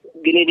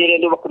gini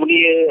dulu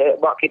kemudian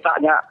bak kita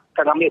nya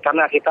kan ambil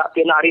karena kita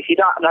pina hari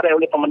sidak nare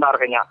oleh pembenar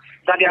kanya.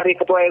 Jadi hari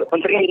ketua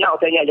menteri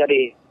nak tanya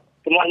jadi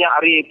semuanya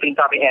hari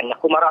perintah BN.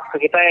 Aku marah ke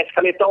kita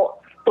sekali tu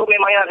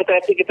memangnya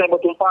kita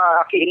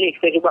bertumpah aki ini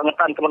kita juga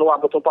ngetan ke menua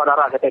bertumpah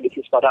darah kita di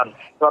Sepadan.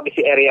 Sebab di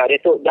area dia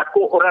tu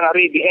jaku orang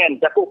hari BN,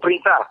 jaku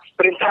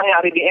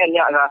perintahnya hari BN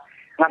nya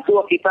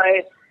ngasuh kita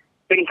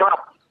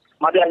pengkrap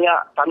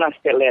madanya tanah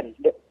Stelen.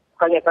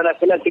 Bukannya tanah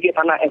Stelen segi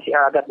tanah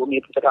NCR dan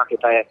bumi putra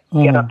kita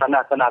Kita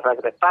tanah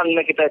kita.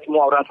 Tanah kita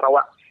semua orang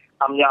Sarawak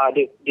amnya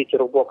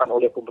dicerobohkan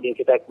oleh company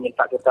kita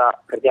minta kita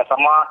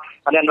kerjasama.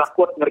 Kalian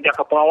lakut kerja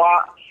ke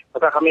pengawak.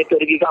 Maka kami itu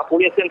digigak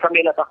polis dan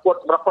kami nak takut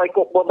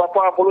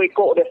berapa puluh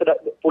ekor dia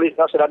polis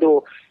sudah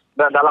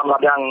dalam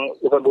ladang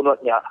bukan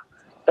bunutnya.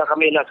 Dan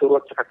kami nak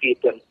surut sekaki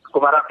itu.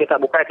 Kemarin kita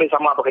buka itu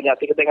sama begini.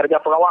 Kita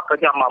kerja pengawak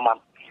kerja maman.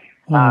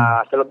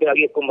 Terlebih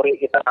lagi kumeri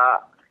kita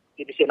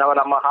di sini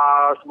nama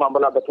hal semua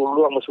bela betul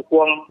luang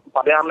musukung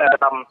pada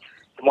dalam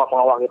semua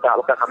pengawak kita.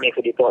 Maka kami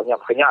ke ditonya.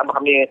 Makanya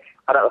kami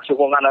ada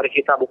sokongan dari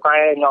kita buka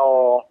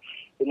ngau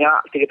punya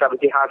kita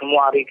berjihad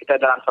semua hari kita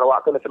dalam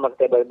Sarawak tu semua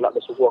kita belak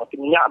bersuguang.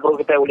 Minyak baru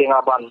kita boleh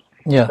ngaban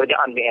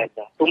kerjaan BN.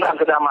 Tunggang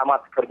kita amat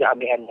kerjaan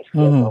BN.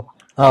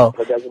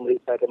 Kerja Jumri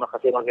saya terima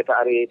kasih kepada kita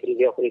hari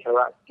Radio Free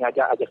Sarawak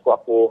ngajak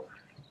aku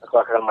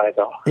akan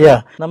mereka.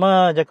 Ya,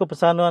 nama jaku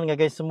pesanuan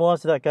ngagai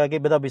semua sudah kagi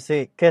beda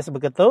bisik kes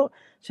begitu,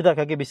 sudah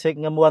kagi bisik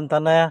ngemuan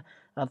tanah.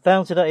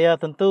 Tang sudah ya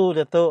tentu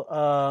dia tu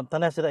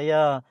tanah sudah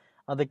ya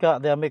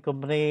adakah dia ambil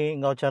company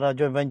ngau cara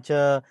joint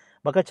venture.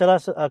 Maka cara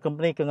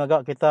company ke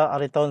ngagak kita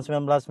hari tahun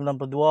 1992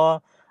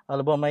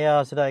 lebih maya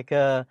sudah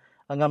ke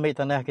ngambil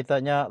tanah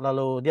kitanya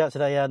lalu dia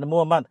sudah ya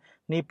nemu amat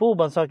nipu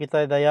bangsa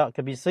kita Dayak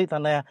ke bisik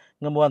tanah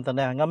ngemuan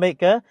tanah ngambil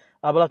ke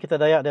apabila kita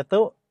Dayak dia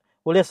tu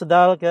boleh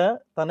sedal ke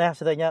tanah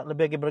sedanya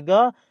lebih lagi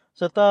berga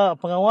serta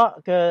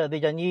pengawak ke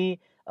dijanji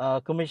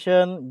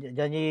commission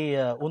janji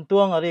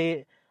untung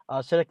dari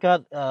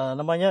syarikat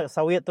namanya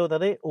sawit tu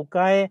tadi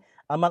ukai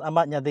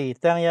amat jadi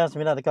tang yang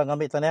sebenarnya dekat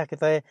ngambil tanah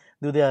kita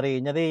dudi hari.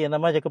 Jadi yang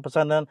nama je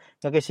kepesanan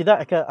ngagi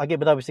sidak ke agi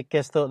benda bisik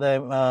kes tu dari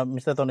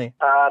Mr. Tony.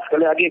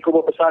 Sekali lagi aku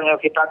berpesan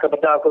kita ke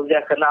benda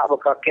kerja kena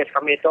buka kes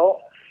kami tu.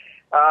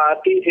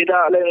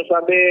 Tidak lain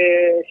sampai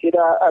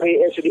tidak hari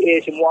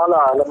SDA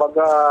semualah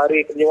lembaga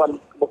hari penyewaan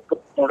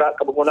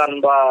kebangunan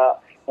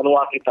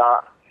menua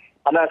kita.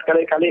 Karena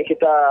sekali-kali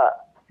kita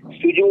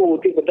setuju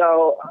ti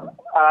bedau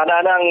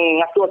anak-anak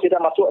ngasuh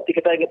tidak masuk ti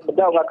kita ingat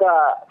bedau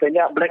ngaka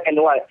banyak black and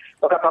white.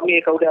 Maka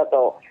kami kau dah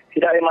tahu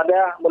tidak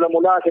ada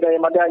mula-mula tidak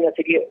ada hanya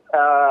sikit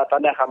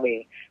tanah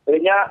kami.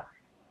 Sebenarnya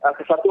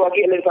satu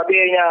lagi lain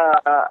sabenya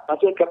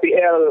masuk ke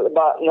PL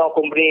ngau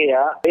company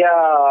ya. Ya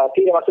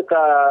tidak masuk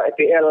ke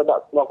PL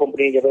ngau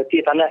company je berarti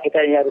tanah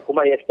kita yang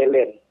rumah ya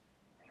Stelen.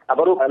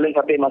 Baru lain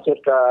sabe masuk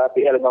ke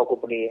PL ngau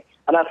company.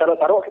 Anak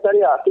taruh kita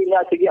dia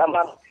artinya segi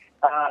aman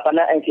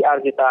tanah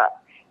NCR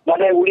kita.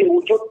 Mana boleh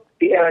wujud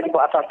PL di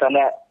atas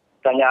tanah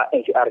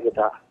NCR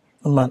kita.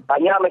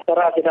 Hanya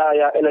masyarakat kita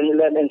ya elen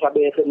yang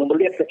sampai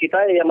membeli ke kita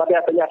yang ada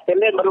tanya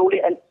Stelen baru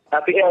boleh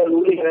PL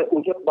boleh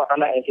wujud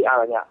tanah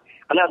NCR-nya.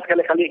 Karena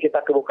sekali-kali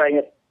kita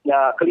kebukanya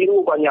ya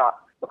keliru banyak.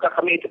 Maka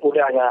kami itu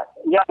mudahnya.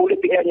 Ya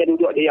boleh PL-nya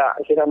duduk dia.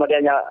 Sehingga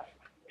madanya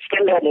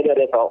Stelen dia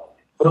tahu.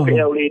 Baru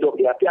PL boleh duduk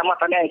dia. Tapi amat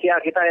tanah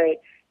NCR kita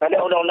ada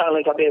undang-undang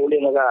yang sampai boleh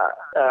ngagak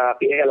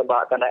PL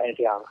tanah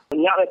NCR.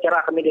 Banyak cara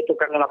kami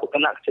ditukar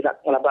melakukan kesedak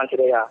ngelaban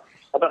sedaya.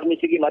 Apa kami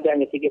segi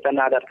madanya segi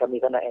tanah adat kami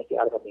tanah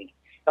NCR kami.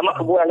 Sama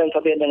kebuah yang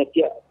sampai dengan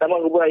tiap. Sama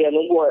kebuah yang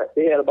nunggu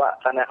PL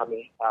tanah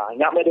kami.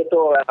 Nyak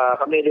itu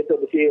kami itu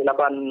besi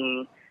laban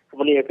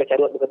company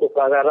kecarut begitu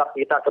harap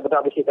kita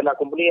sebenarnya besi kena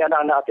company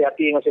anak-anak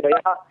hati-hati dengan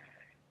sedaya.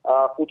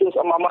 putus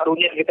mamak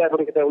runyat kita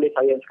baru kita boleh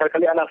sains.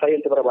 Sekali-kali anak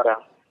sains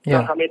barang-barang.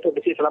 Dan kami itu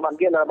mesti selamat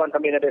dia laban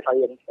kami ada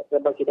sains.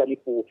 Sebab kita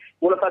lipu.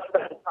 Mula pas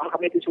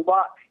kami itu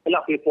cuba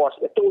nak free post.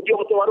 Itu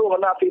ujung tu baru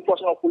nak free post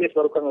dengan polis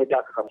baru kan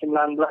kerja ke kami.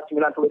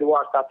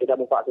 1992 start tidak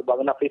buka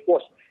sebab nak free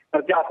post.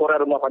 Kerja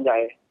korang rumah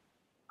panjai.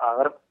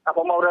 Apa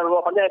mau orang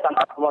rumah panjai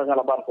tanpa mau dengan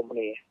laban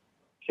company.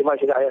 Cuma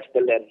sudah ayah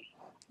setelan.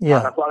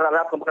 Aku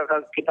harap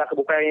kita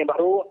kebuka yang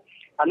baru.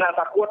 Anak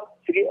takut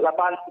sikit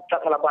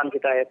laban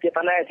kita. Tiap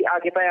tanah si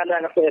A kita yang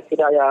ada ngasih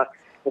tidak ya.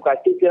 Bukan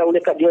kita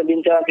boleh kat jual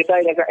bincang kita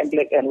yang kat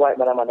black and white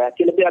mana-mana.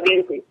 Lebih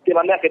lagi di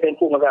mana kita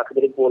tempuh agak ke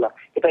tempuh lah.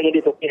 Kita jadi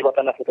topi buat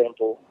tanah kita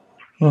tempuh.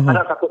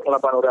 Anak takut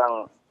ngelaban orang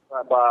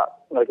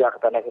ngerja ke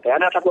tanah kita.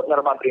 Anak takut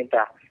ngelaban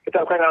perintah.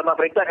 Kita bukan ngelaban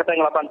perintah, kita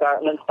ngelaban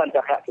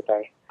hak kita.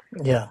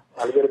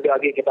 Lebih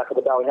lagi kita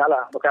kebedaunya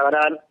lah. Bukan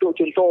tu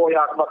contoh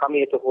yang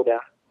kami itu sudah.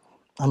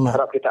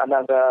 Harap kita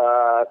anak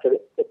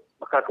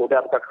maka sudah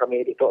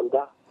kami itu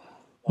sudah.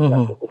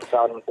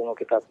 Keputusan untuk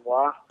kita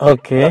semua.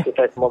 Okey.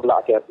 Kita semua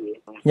belajar hati.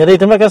 Jadi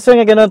terima kasih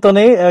kepada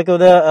Tony. Aku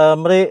dah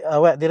meri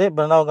awak direct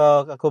bernau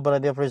aku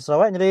Radio Free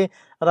Sarawak. Jadi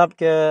harap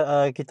ke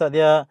kita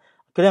dia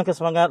kalian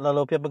kesemangat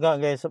lalu pihak pegang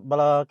guys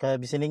bala ke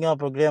bisininga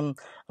program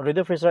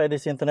Radio Free Sarawak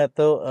edisi internet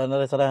tu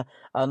nara sada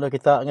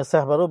kita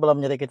ngesah baru belum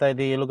menjadi kita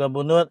di Lugam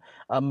Bunut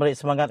meri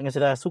semangat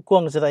ngesida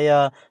sukong ngesida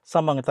ya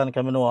sama ngetan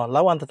kami menua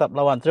lawan tetap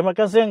lawan. Terima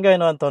kasih guys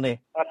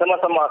Tony.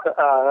 Sama-sama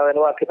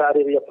kita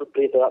hari dia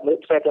Free tu.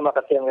 Saya terima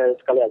kasih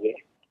sekali lagi.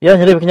 Ya,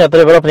 jadi begini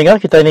terima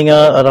pendengar kita ini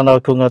ranau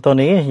ku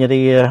Tony.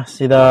 Jadi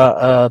sida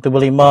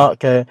tubuh lima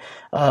ke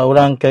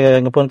orang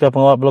ke ngepun ke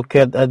pengawal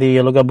blokade di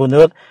Lugam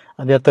Bunut.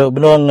 Dia tu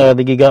benung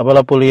digigak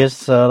bala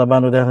polis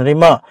laban sudah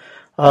menerima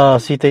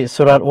siti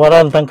surat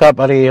waran tangkap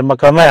dari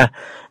mahkamah.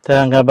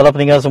 Dan bala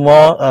peninggal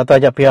semua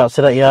tajak pihak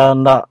sedaya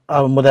nak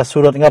mudah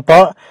surut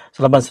ngapa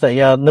selaban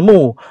sedaya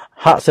nemu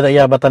hak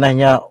sedaya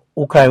batanahnya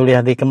ukai oleh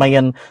di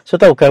kemayan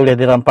serta ukai oleh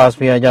dirampas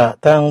pihak aja.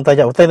 Tang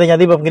tajak utai dan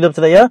jadi penghidup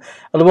sedaya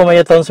lubang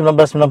maya tahun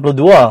 1992.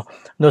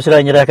 Nu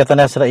sedaya nyerah ke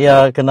tanah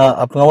sedaya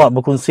kena pengawal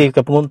berkongsi ke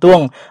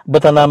penguntung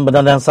bertanam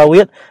dan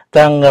sawit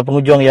tang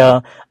penghujung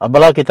ya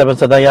bala kita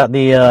bersedaya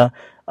di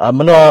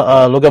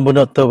menua Lugam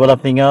Bunut tu bala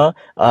peninggal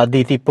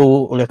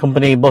ditipu oleh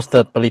company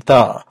Boston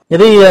Pelita.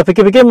 Jadi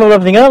fikir-fikir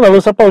bala peninggal lalu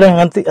siapa oleh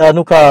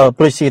nukar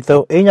polisi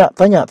itu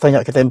tanya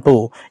ke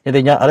tempo.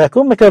 Jadi ada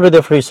aku mereka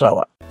Radio Free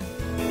Sarawak.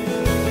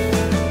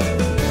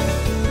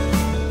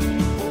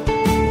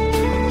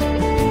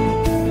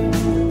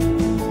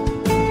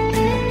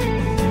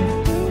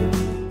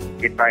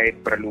 Kita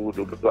perlu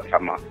duduk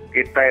sama.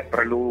 Kita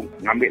perlu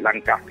ngambil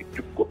langkah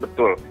cukup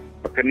betul.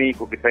 Berkeni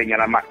ku kita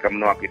nyelamatkan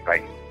menua kita.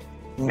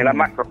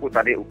 Nyelamat ku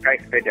tadi ukai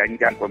kita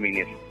diancam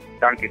komunis.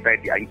 Dan kita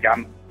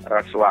diancam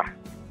rasuah,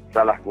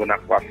 salah guna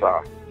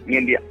kuasa,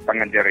 ngindik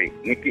tangan jari,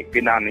 nikik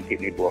pina, nikik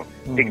nibuang.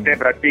 Kita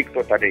berarti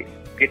itu tadi.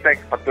 Kita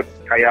patut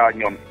kaya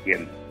nyom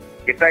sekian.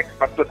 Kita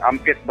patut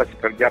ampit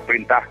bekerja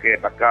perintah ke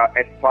baka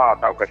etfa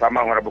atau ke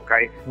sama orang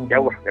bukai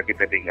jauh ke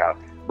kita tinggal.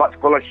 Bak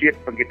scholarship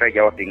pun kita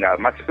jauh tinggal.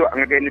 Maksud tu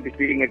ngagai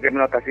industri ngagai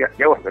menotasi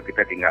jauh ke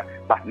kita tinggal.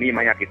 Bah ni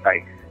maya kita.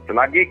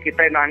 Selagi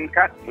kita nak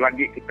angkat,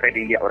 selagi kita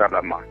dia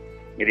orang lama.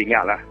 Jadi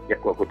ingatlah, ya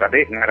aku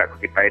tadi ngarap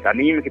kita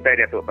tani kita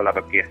dia tu bala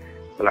bakih,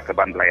 bala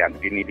keban pelayan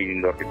ini di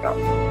indoor kita.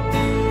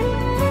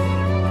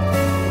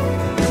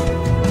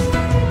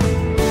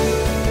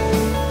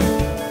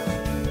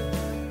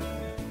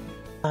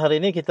 Hari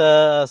ini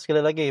kita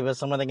sekali lagi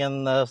bersama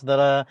dengan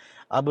saudara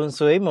Abun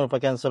Sui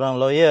merupakan seorang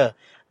lawyer.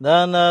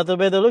 Dan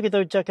terlebih dahulu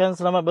kita ucapkan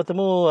selamat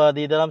bertemu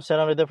di dalam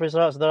siaran Radio Free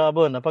Sarawak. Saudara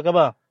Abun, apa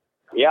khabar?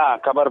 Ya,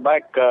 kabar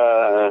baik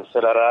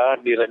saudara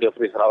di Radio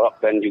Free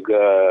Sarawak dan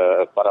juga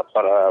para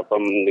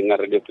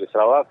pendengar Radio Free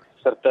Sarawak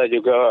serta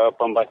juga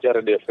pembaca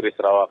Radio Free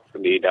Sarawak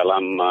di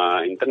dalam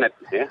internet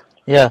ya.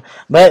 Ya,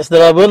 baik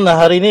saudara Abun,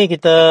 hari ini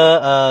kita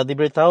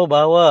diberitahu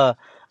bahawa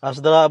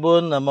saudara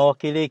Abun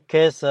mewakili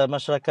kes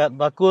masyarakat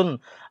Bakun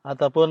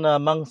ataupun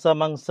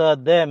mangsa-mangsa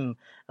dam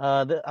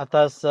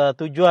atas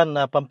tujuan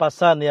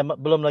pampasan yang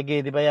belum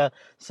lagi dibayar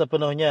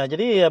sepenuhnya.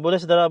 Jadi boleh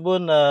saudara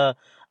Abun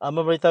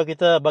memberitahu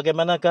kita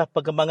bagaimanakah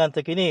perkembangan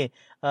terkini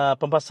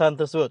pampasan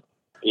tersebut?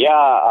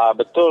 Ya,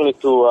 betul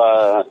itu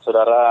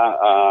saudara.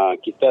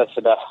 Kita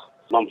sudah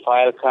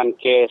memfailkan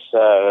kes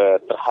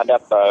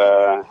terhadap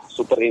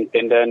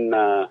Superintendent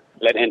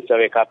Land and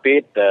Survey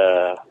Kapit,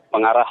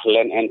 pengarah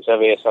Land and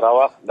Survey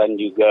Sarawak dan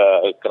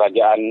juga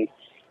Kerajaan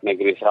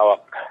Negeri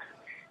Sarawak.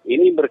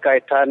 Ini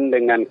berkaitan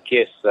dengan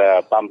kes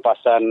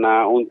pampasan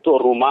untuk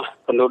rumah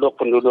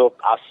penduduk-penduduk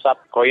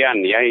asap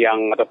koyan ya,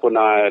 yang ataupun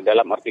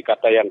dalam arti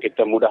kata yang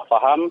kita mudah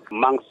faham,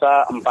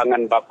 mangsa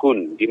empangan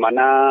bakun, di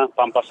mana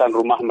pampasan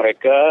rumah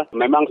mereka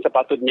memang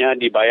sepatutnya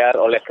dibayar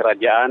oleh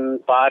kerajaan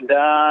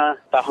pada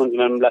tahun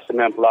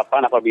 1998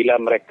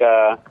 apabila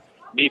mereka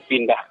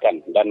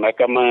dipindahkan dan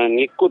mereka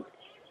mengikut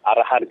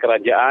arahan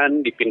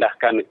kerajaan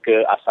dipindahkan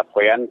ke Asap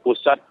Koyan,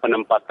 pusat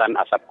penempatan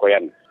Asap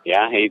Koyan.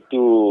 Ya,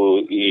 itu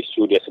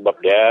isu dia sebab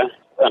dia.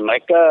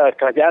 Mereka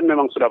kerajaan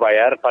memang sudah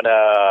bayar pada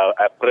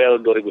April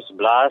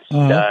 2011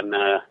 dan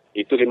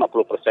itu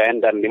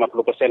 50% dan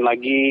 50%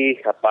 lagi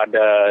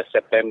pada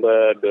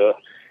September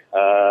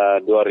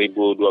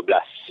 2012.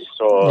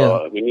 So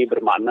ini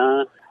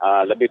bermakna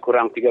lebih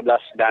kurang 13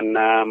 dan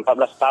 14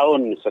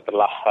 tahun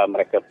setelah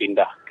mereka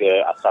pindah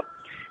ke Asap.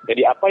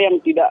 Jadi apa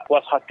yang tidak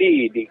puas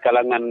hati di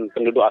kalangan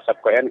penduduk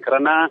Asap Koyan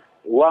kerana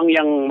wang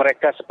yang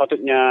mereka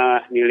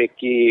sepatutnya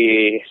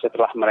miliki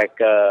setelah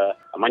mereka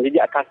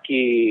menjejak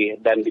kaki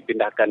dan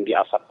dipindahkan di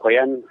Asap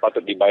Koyan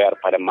patut dibayar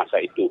pada masa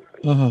itu.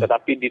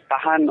 Tetapi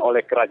ditahan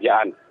oleh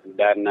kerajaan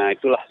dan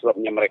itulah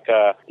sebabnya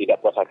mereka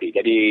tidak puas hati.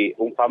 Jadi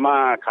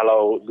umpama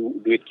kalau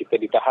duit kita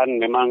ditahan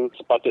memang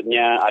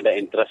sepatutnya ada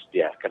interest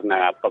dia.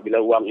 Kerana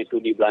apabila uang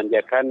itu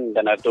dibelanjakan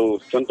dan atau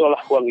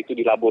contohlah uang itu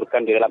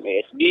dilaburkan di dalam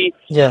ASB,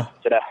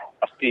 sudah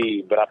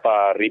pasti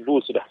berapa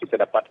ribu sudah kita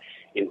dapat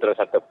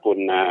interest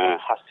ataupun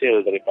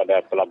hasil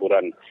daripada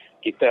pelaburan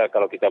kita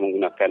kalau kita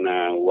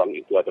menggunakan uang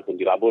itu ataupun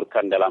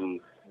dilaburkan dalam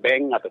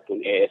bank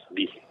ataupun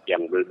ASB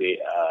yang lebih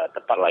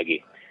tepat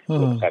lagi.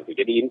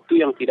 Jadi itu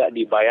yang tidak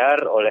dibayar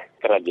oleh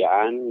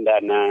kerajaan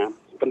dan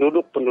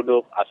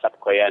penduduk-penduduk Asap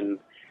Koyan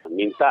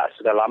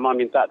sudah lama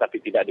minta tapi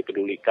tidak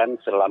dipedulikan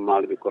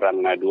selama lebih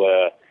kurang 2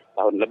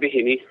 tahun lebih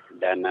ini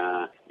dan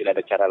tidak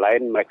ada cara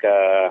lain mereka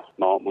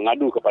mau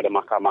mengadu kepada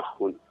mahkamah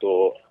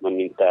untuk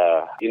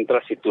meminta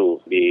interest itu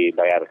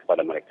dibayar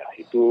kepada mereka.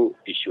 Itu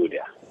isu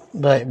dia.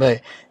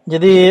 Baik.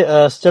 Jadi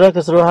secara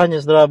keseluruhannya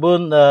Saudara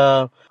Abun,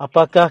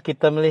 apakah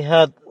kita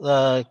melihat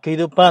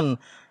kehidupan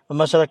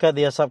masyarakat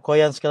di Asap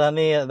Koyan sekarang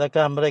ini,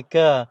 adakah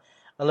mereka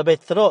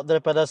lebih teruk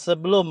daripada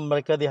sebelum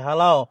mereka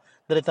dihalau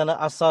dari tanah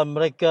asal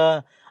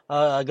mereka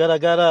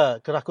gara-gara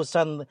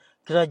kerakusan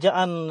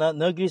kerajaan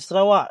negeri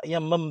Sarawak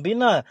yang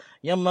membina,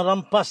 yang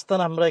merampas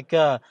tanah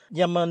mereka,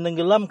 yang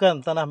menenggelamkan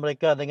tanah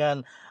mereka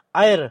dengan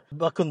air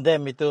Bakun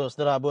Dam itu,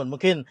 Saudara Abun.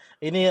 Mungkin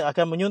ini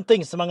akan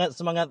menyunting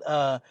semangat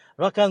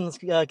rakan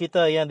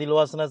kita yang di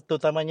luar sana,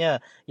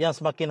 terutamanya yang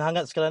semakin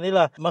hangat sekarang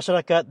inilah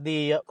masyarakat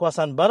di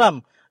kawasan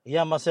Baram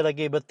yang masih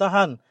lagi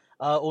bertahan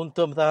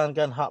untuk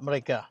mempertahankan hak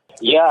mereka.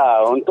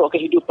 Ya, untuk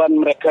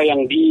kehidupan mereka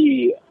yang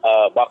di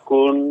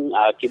Bakun,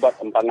 akibat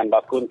empangan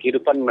Bakun,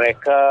 kehidupan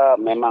mereka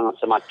memang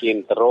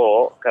semakin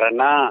teruk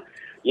kerana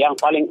yang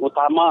paling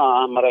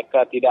utama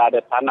mereka tidak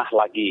ada tanah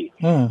lagi.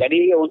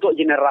 Jadi untuk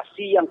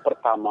generasi yang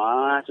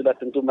pertama sudah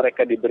tentu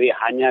mereka diberi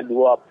hanya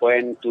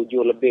 2.7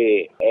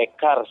 lebih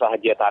ekar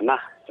sahaja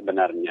tanah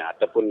sebenarnya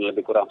ataupun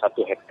lebih kurang 1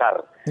 hektar.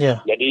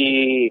 Jadi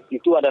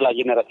itu adalah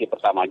generasi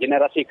pertama.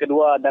 Generasi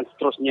kedua dan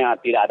seterusnya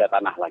tidak ada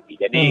tanah lagi.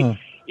 Jadi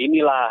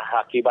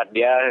inilah akibat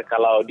dia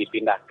kalau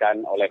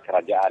dipindahkan oleh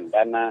kerajaan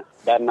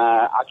dan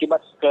akibat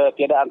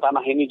ketiadaan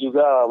tanah ini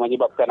juga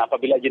menyebabkan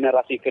apabila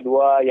generasi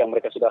kedua yang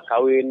mereka sudah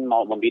kahwin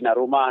mau membina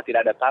rumah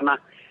tidak ada tanah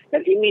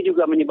dan ini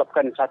juga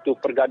menyebabkan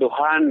satu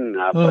pergaduhan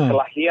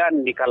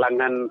perkelahian di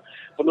kalangan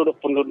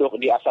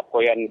penduduk-penduduk di Asap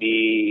Koyan di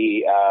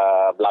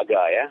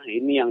Belaga ya.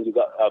 Ini yang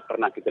juga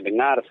pernah kita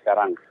dengar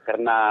sekarang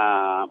karena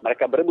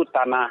mereka berebut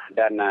tanah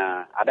dan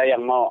ada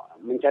yang mau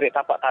mencari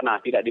tapak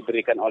tanah tidak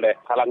diberikan oleh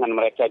kalangan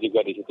mereka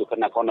juga di situ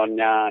karena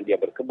kononnya dia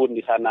berkebun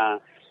di sana.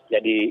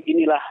 Jadi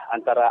inilah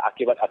antara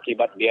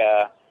akibat-akibat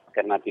dia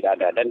karena tidak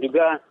ada dan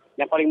juga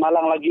yang paling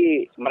malang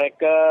lagi,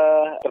 mereka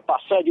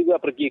terpaksa juga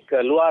pergi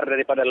ke luar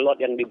daripada lot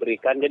yang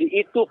diberikan. Jadi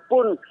itu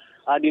pun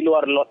di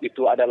luar lot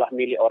itu adalah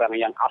milik orang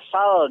yang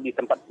asal di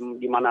tempat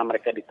di mana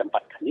mereka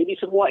ditempatkan. Jadi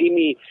semua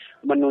ini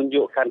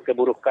menunjukkan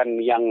keburukan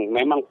yang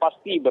memang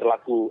pasti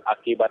berlaku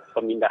akibat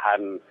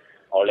pemindahan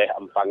oleh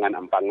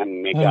empangan-empangan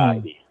mega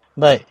ini.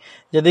 Baik,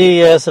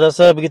 jadi saya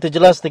rasa begitu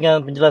jelas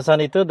dengan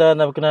penjelasan itu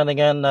dan berkenaan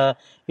dengan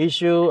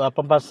isu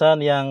pempasan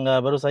yang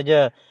baru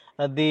saja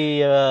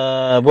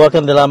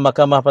dibuatkan dalam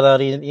mahkamah pada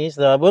hari ini,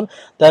 Saudara Abun,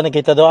 dan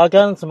kita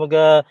doakan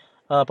semoga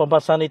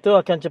pempasan itu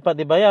akan cepat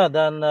dibayar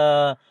dan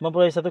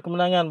memperoleh satu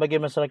kemenangan bagi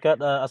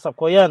masyarakat Asap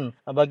Koyan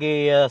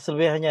bagi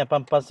selebihnya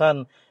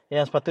pempasan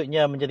yang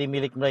sepatutnya menjadi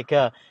milik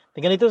mereka.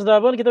 Dengan itu,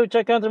 Saudara Abun, kita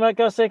ucapkan terima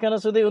kasih kerana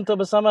sudi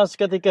untuk bersama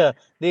seketika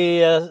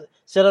di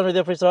siaran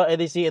Radio Free Sarawak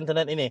edisi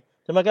internet ini.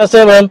 Terima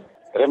kasih, Abun.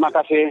 Terima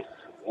kasih,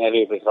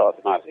 Radio Free Sarawak.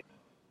 Terima kasih.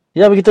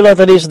 Ya, begitulah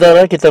tadi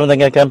saudara kita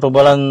mendengarkan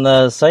perbualan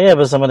saya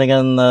bersama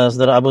dengan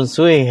saudara Abun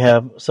Sui,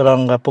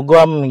 seorang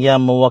peguam yang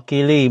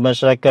mewakili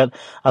masyarakat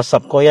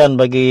Asap Koyan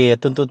bagi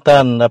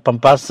tuntutan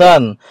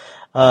pempasan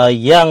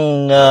yang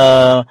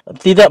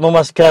tidak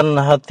memuaskan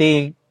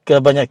hati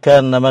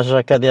kebanyakan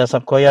masyarakat di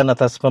Asap Koyan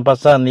atas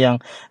pempasan yang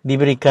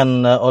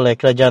diberikan oleh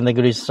Kerajaan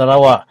Negeri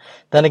Sarawak.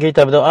 Dan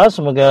kita berdoa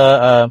semoga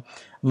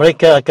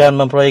mereka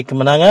akan memperoleh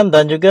kemenangan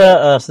dan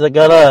juga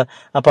segala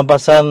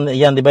pempasan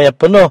yang dibayar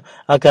penuh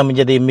akan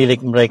menjadi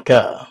milik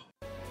mereka.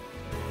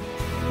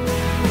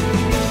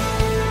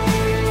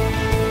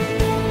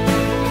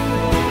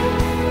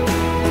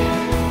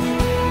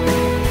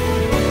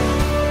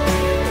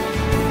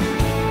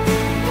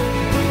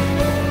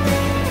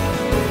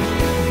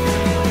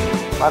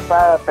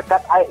 Pasal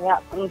tekat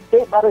airnya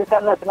penting baru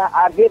sana kena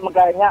agih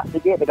megahnya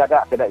sikit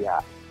degagak tidak ya.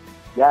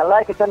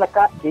 Yalah kita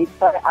lekat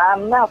kita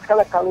anak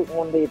sekali-kali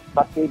ngundi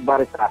parti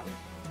barisan.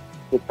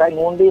 Kita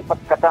ngundi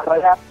Pakatan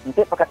Rakyat,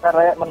 nanti Pakatan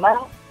Rakyat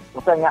menang,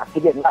 usahanya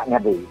sikit nak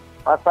nyadi.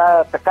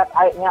 Pasal tekat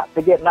airnya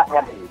sikit nak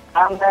nyadi.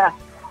 Anda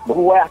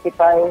berbuah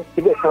kita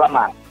sikit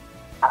selamat.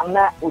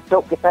 anak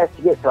ucap kita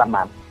sikit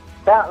selamat.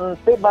 Dan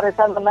nanti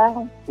barisan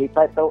menang,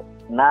 kita tu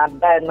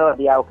nadai no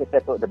dia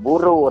kita tu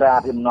deburu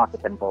orang di menua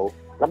kita tempoh.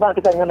 Lepas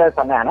kita nyundai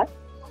sangat,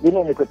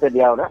 ini ni kita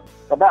dia orang.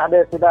 Kadang ada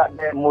tidak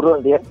ada murul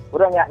dia,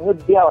 orang yang nyud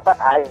dia otak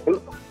air.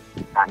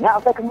 Tanya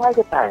otak kemana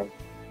kita.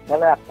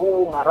 Kalau aku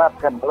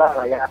mengharapkan belah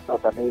rakyat atau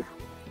tadi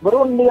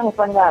berunding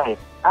sangat.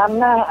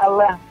 Anak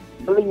Allah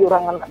beli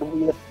orang anak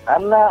duit.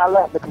 Anak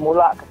Allah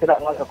berkemula kesidak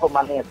dengan hukum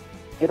manis.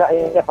 Tidak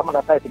ia sama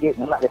datang sikit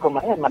nak hukum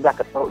manis. Madah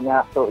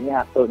ketuknya.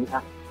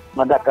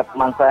 Madah ke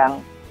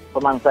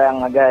pemansang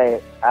agai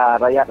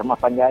rakyat rumah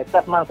panjai.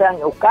 Tak pemansang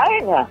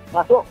ukainya.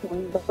 Masuk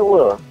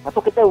betul.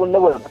 Masuk kita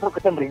betul. Masuk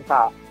kita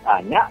merintah.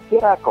 Tanya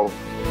kira kau.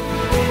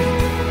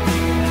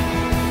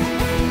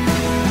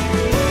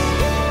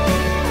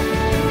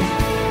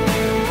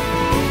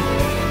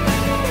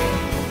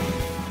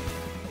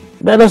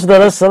 Baiklah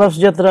saudara, salam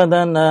sejahtera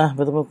dan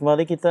bertemu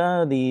kembali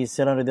kita di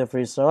siaran Radio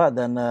Free Sarawak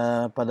dan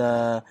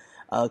pada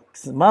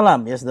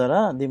malam ya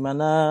saudara, di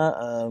mana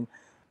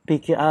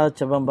PKR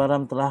Cabang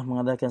Baram telah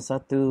mengadakan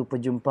satu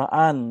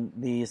perjumpaan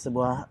di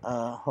sebuah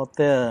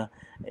hotel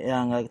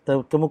yang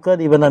terkemuka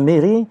di Bandar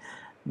Miri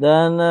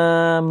dan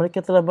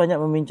mereka telah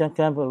banyak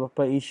membincangkan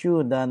beberapa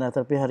isu dan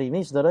tetapi hari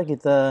ini saudara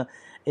kita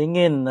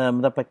ingin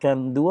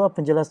mendapatkan dua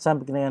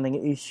penjelasan berkenaan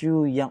dengan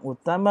isu yang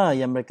utama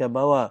yang mereka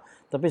bawa.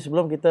 Tapi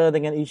sebelum kita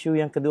dengan isu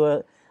yang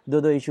kedua,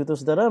 dua isu itu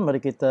saudara, mari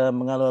kita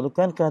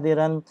mengalu-alukan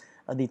kehadiran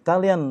di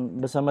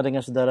talian bersama dengan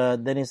saudara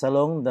Dennis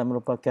Salong dan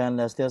merupakan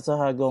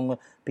Setiausaha Agung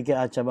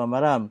PKR Cabang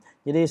Baram.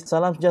 Jadi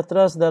salam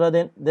sejahtera saudara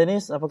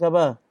Dennis, apa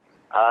khabar?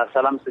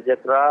 Salam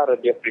sejahtera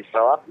Radio Free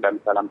Sarawak dan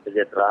salam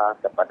sejahtera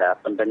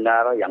kepada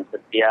pendengar yang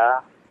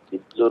setia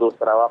di seluruh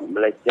Sarawak,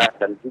 Malaysia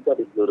dan juga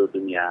di seluruh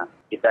dunia.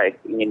 Kita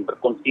ingin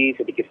berkongsi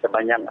sedikit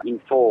sebanyak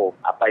info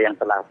apa yang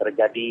telah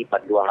terjadi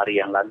pada 2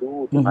 hari yang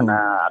lalu di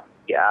mana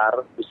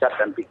PKR pusat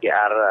dan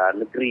PKR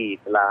negeri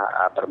telah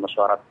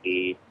bermesyuarat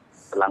di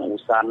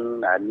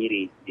Pelangusan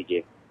Miri,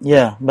 DJ.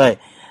 Ya, baik.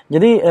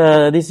 Jadi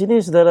di sini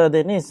saudara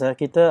Dennis,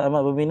 kita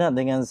amat berminat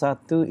dengan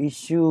satu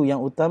isu yang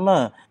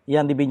utama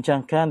yang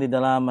dibincangkan di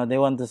dalam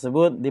dewan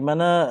tersebut di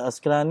mana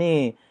sekarang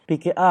ni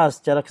PKR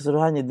secara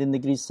keseluruhannya di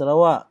negeri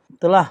Sarawak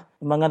telah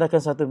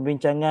mengadakan satu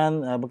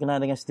perbincangan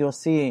berkenaan dengan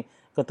situasi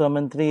Ketua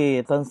Menteri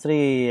Tan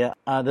Sri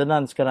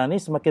Adenan sekarang ni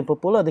semakin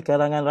popular di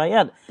kalangan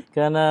rakyat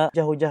kerana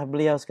hujah-hujah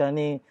beliau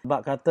sekarang ni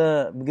bak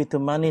kata begitu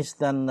manis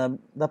dan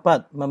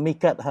dapat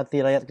memikat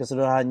hati rakyat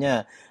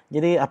keseluruhannya.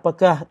 Jadi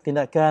apakah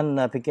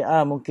tindakan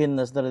PKR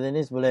mungkin saudara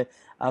Dennis boleh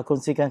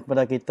kongsikan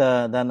kepada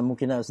kita dan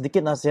mungkin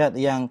sedikit nasihat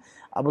yang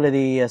boleh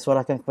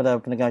disuarakan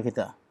kepada pendengar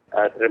kita.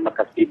 Terima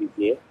kasih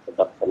DJ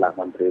sebab telah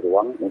memberi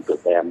ruang untuk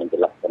saya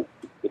menjelaskan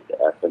sedikit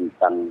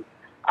tentang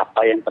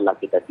apa yang telah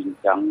kita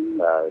bincang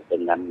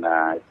dengan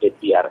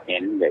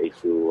JPRN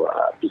iaitu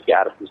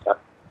PKR pusat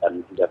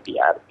dan juga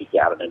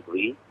PKR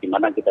negeri di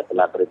mana kita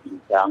telah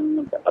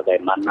berbincang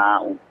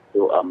bagaimana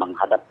untuk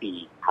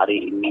menghadapi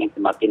hari ini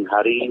semakin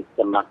hari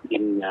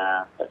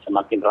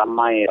semakin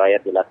ramai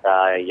rakyat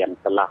jelata yang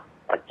telah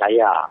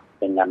percaya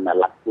dengan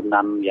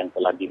lakonan yang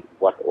telah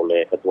dibuat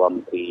oleh Ketua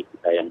Menteri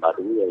kita yang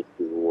baru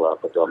yaitu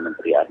Ketua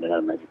Menteri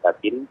Adenan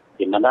Majitatin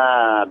di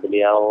mana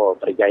beliau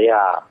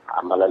berjaya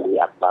melalui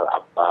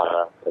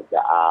akbal-akbal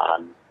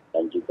kerajaan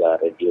dan juga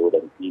radio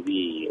dan TV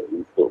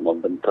untuk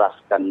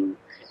membenteraskan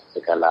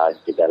segala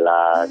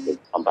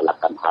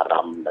pembalakan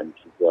haram dan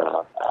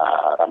juga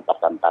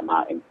rampasan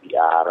tanah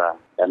NPR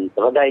dan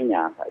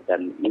sebagainya.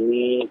 Dan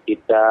ini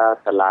kita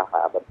telah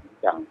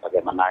berbincang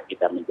bagaimana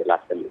kita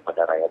menjelaskan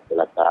kepada rakyat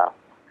jelata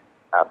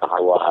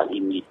bahawa hal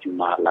ini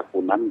cuma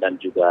lakonan dan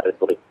juga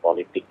retorik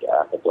politik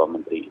Ketua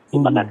Menteri. Di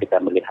mana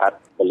kita melihat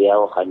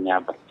beliau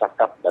hanya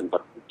bercakap dan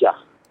berhujah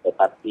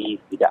tetapi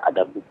tidak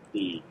ada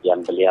bukti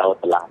yang beliau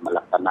telah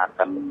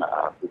melaksanakan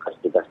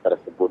tugas-tugas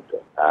tersebut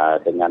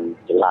dengan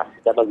jelas.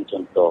 Kita bagi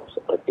contoh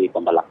seperti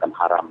pembalakan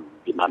haram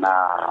di mana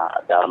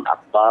dalam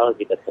akbal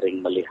kita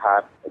sering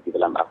melihat di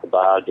dalam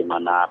akbal di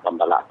mana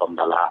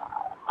pembalak-pembalak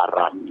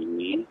haram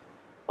ini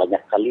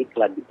banyak kali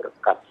telah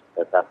diberkas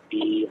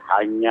tetapi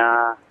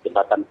hanya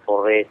Jabatan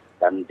Forest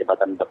dan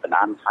Jabatan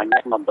Berkenaan hanya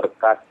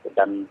memberkas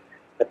dan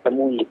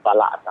ketemu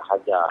balak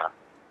sahaja.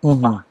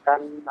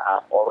 Bahkan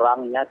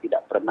orangnya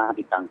tidak pernah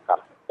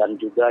ditangkap dan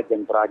juga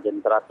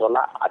jentera-jentera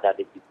tolak ada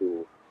di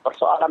situ.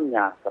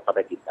 Persoalannya kepada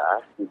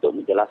kita untuk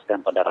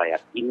menjelaskan pada rakyat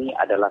ini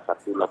adalah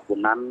satu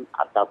lakonan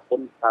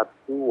ataupun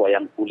satu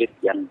wayang kulit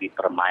yang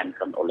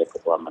dipermainkan oleh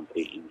Ketua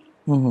Menteri ini.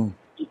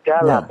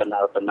 Jikalau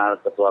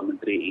benar-benar Ketua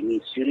Menteri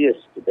ini serius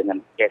dengan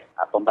kes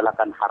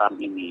pembalakan haram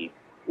ini,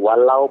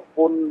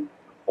 walaupun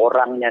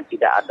orangnya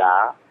tidak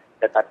ada,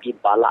 tetapi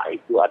balak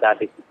itu ada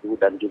di situ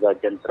dan juga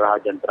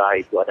jentera-jentera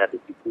itu ada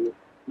di situ,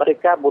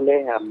 mereka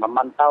boleh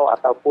memantau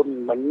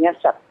ataupun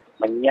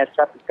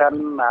menyiasatkan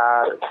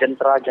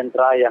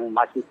jentera-jentera yang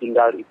masih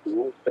tinggal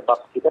itu sebab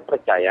kita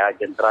percaya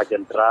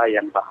jentera-jentera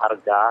yang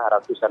berharga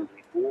ratusan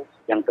ribu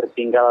yang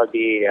tertinggal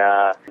di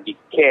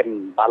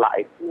kem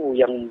balak itu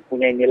yang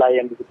punya nilai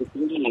yang begitu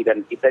tinggi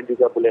dan kita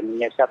juga boleh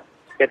menyiasat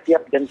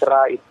setiap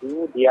jentera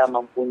itu dia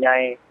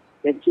mempunyai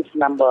chief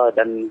number,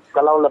 dan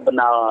kalaulah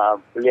benar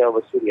beliau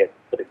berserius,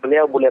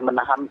 beliau boleh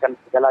menahankan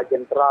segala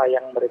jentera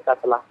yang mereka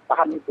telah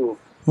tahan itu.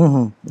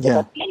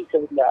 Tetapi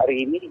sehingga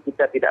hari ini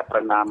kita tidak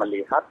pernah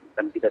melihat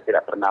dan kita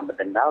tidak pernah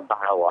mendengar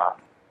bahawa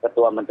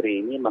Ketua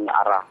Menteri ini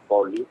mengarah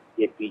polis,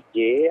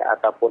 JPJ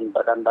ataupun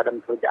badan-badan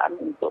kerajaan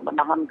untuk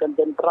menahankan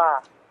jentera.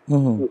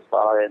 Itu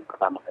soalan yang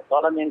pertama.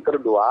 Soalan yang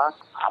kedua,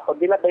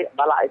 apabila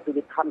bala itu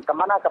ditahan,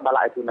 kemana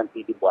bala itu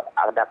nanti dibuat?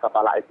 Adakah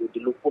bala itu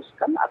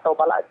dilupuskan atau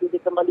bala itu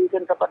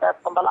dikembalikan kepada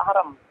pembala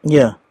haram?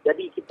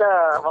 Jadi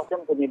kita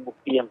punya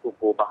bukti yang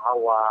kukuh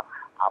bahawa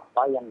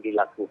apa yang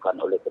dilakukan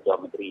oleh Ketua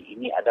Menteri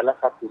ini adalah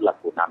satu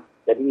lakonan.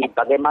 Jadi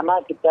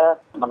bagaimana kita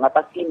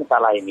mengatasi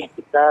masalah ini?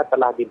 Kita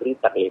telah diberi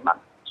taklimat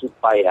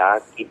supaya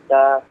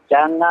kita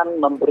jangan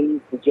memberi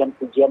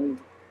pujian-pujian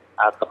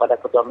kepada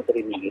Ketua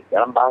Menteri ini.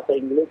 Dalam bahasa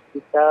Inggris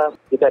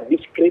kita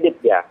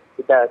diskredit dia.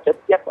 Kita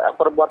setiap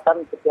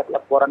perbuatan, setiap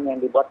laporan yang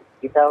dibuat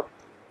kita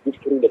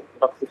diskredit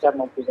sebab kita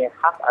mempunyai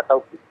hak atau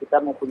kita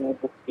mempunyai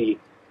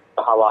bukti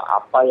bahawa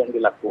apa yang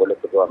dilakukan oleh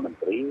Ketua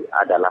Menteri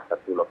adalah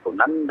satu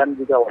lakonan dan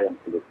juga wayang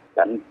kulit.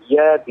 Dan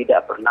dia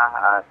tidak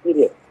pernah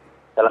serius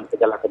dalam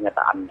segala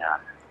kenyataannya.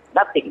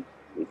 Nothing.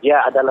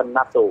 Dia adalah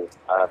NATO.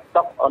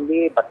 Talk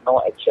only but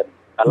no action.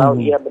 Kalau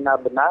dia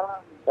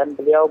benar-benar dan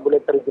beliau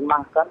boleh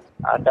terjemahkan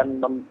dan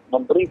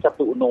memberi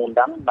satu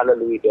undang-undang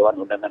melalui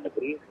Dewan Undangan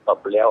Negeri sebab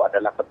beliau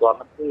adalah Ketua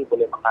Menteri,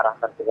 boleh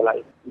mengarahkan segala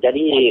itu.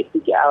 Jadi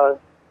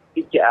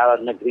PJR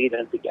Negeri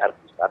dan PJR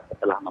Pusat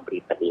telah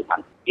memberi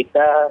taklimat.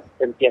 Kita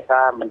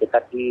sentiasa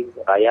mendekati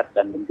rakyat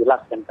dan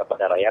menjelaskan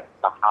kepada rakyat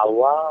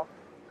bahawa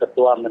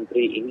Ketua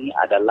Menteri ini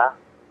adalah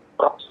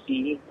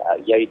proksi,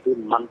 yaitu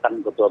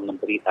mantan Ketua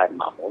Menteri Tan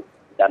Mahmud,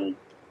 dan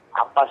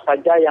apa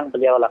saja yang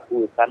beliau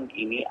lakukan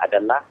ini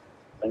adalah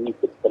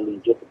mengikut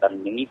telunjuk dan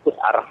mengikut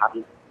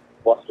arahan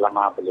bos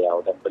lama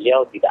beliau, dan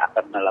beliau tidak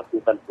akan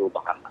melakukan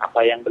perubahan.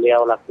 Apa yang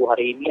beliau lakukan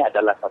hari ini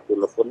adalah satu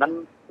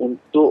lakonan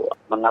untuk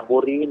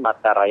mengaburi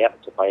mata rakyat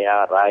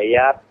supaya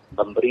rakyat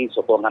memberi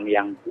sokongan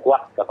yang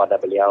kuat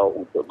kepada beliau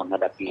untuk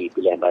menghadapi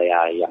pilihan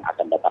raya yang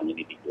akan datang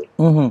ini.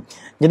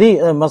 Jadi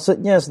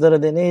maksudnya Saudara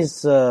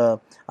Dennis,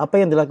 apa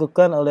yang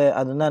dilakukan oleh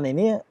Adnan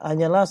ini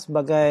hanyalah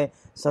sebagai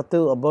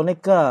satu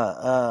boneka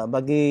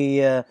bagi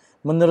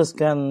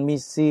meneruskan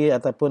misi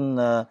ataupun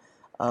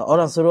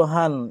orang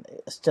suruhan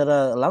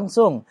secara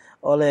langsung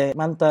oleh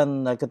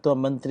mantan Ketua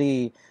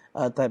Menteri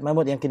Tan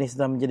Mahmud yang kini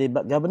sedang menjadi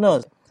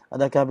Gubernur.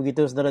 Adakah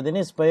begitu Saudara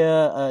Dennis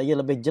supaya ia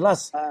lebih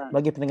jelas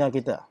bagi pendengar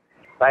kita?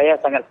 Saya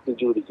sangat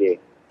setuju, DJ.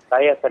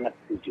 Saya sangat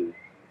setuju.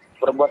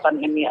 Perbuatan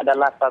ini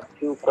adalah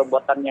satu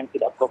perbuatan yang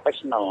tidak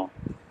profesional.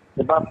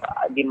 Sebab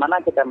di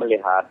mana kita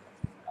melihat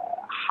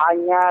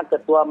hanya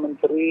Ketua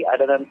Menteri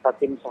Adnan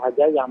Sasim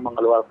sahaja yang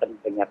mengeluarkan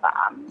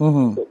pernyataan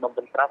untuk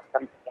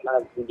membentraskan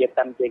segala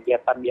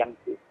kegiatan-kegiatan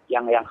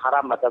yang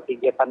haram atau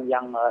kegiatan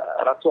yang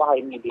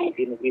rasuah ini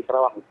di negeri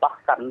Sarawak.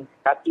 Bahkan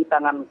kaki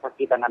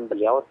tangan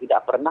beliau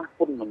tidak pernah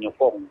pun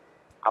menyokong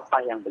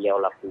apa yang beliau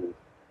lakukan.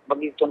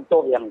 Bagi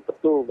contoh yang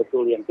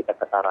betul-betul yang kita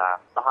ketara,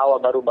 bahawa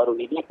baru-baru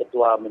ini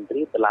Ketua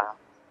Menteri telah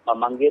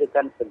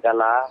memanggilkan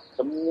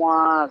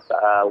semua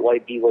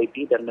YB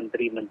dan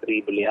menteri-menteri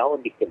beliau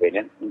di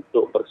kabinet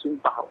untuk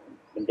bersumpah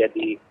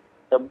menjadi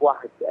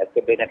sebuah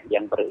kabinet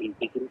yang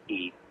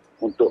berintegriti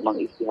untuk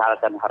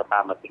mengisytiharkan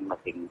harta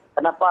masing-masing.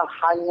 Kenapa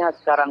hanya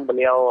sekarang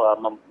beliau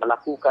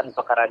melakukan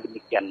perkara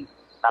demikian?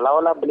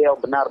 Kalaulah beliau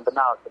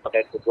benar-benar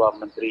sebagai Ketua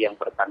Menteri yang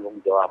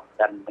bertanggungjawab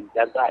dan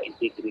menjaga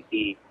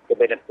integriti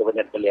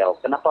kabinet-kabinet beliau,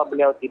 kenapa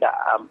beliau tidak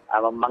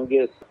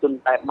memanggil Tun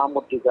Tan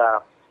Mahmud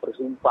juga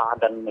bersumpah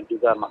dan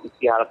juga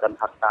mengisytiharkan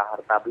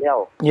harta-harta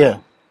beliau?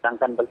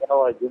 Sedangkan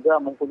beliau juga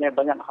mempunyai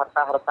banyak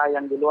harta-harta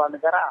yang di luar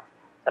negara.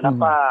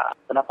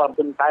 Kenapa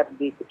Tun Tan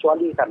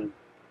dikecualikan?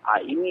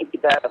 Ini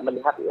kita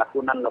melihat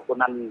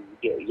lakonan-lakonan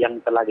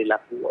yang telah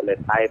dilakukan oleh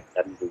Taib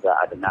dan juga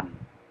Adnan.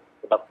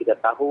 Sebab kita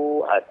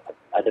tahu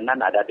Adnan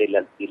ada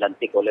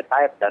dilantik oleh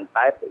Taib dan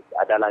Taib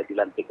adalah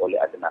dilantik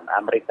oleh Adnan.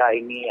 Mereka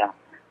ini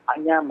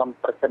hanya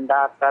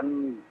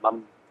mempersendakan,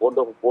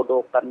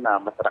 membodoh-bodohkan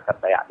masyarakat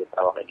Dayak di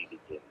Sarawak ini.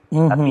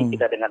 Tapi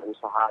kita dengan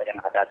usaha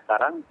yang ada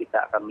sekarang,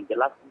 kita akan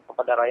menjelaskan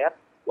kepada rakyat,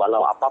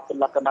 walau apapun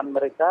lakonan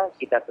mereka,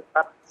 kita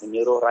tetap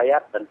menyuruh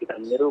rakyat dan kita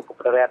menyuruh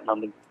kepada rakyat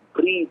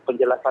memberi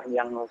penjelasan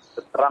yang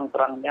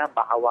seterang-terangnya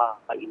bahawa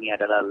ini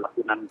adalah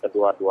lakonan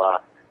kedua-dua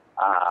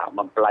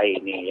mempelai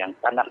ini yang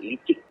sangat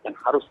licik yang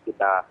harus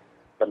kita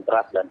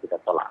benteras dan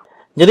kita tolak.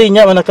 Jadi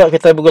ingat manakah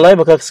kita bergulai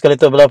bakal sekali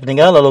tu belah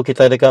peninggal, lalu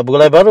kita dekat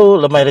bergulai baru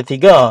lemai ada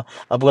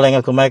 3 bergulai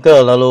dengan aku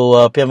Michael, lalu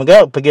pihak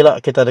megak pergilah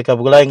kita dekat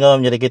bergulai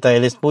ngam, jadi kita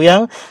Elis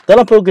Puyang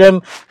dalam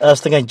program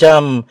setengah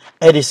jam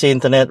edisi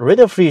internet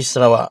Radio Free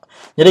Sarawak.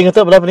 Jadi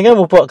untuk belah peninggal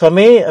mempuak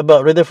kami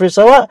about Radio Free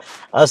Sarawak,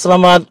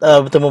 selamat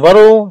bertemu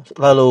baru,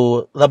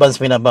 lalu laban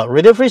seminat about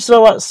Radio Free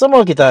Sarawak,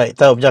 semua kita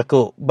tahu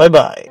berjaku. Bye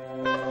bye.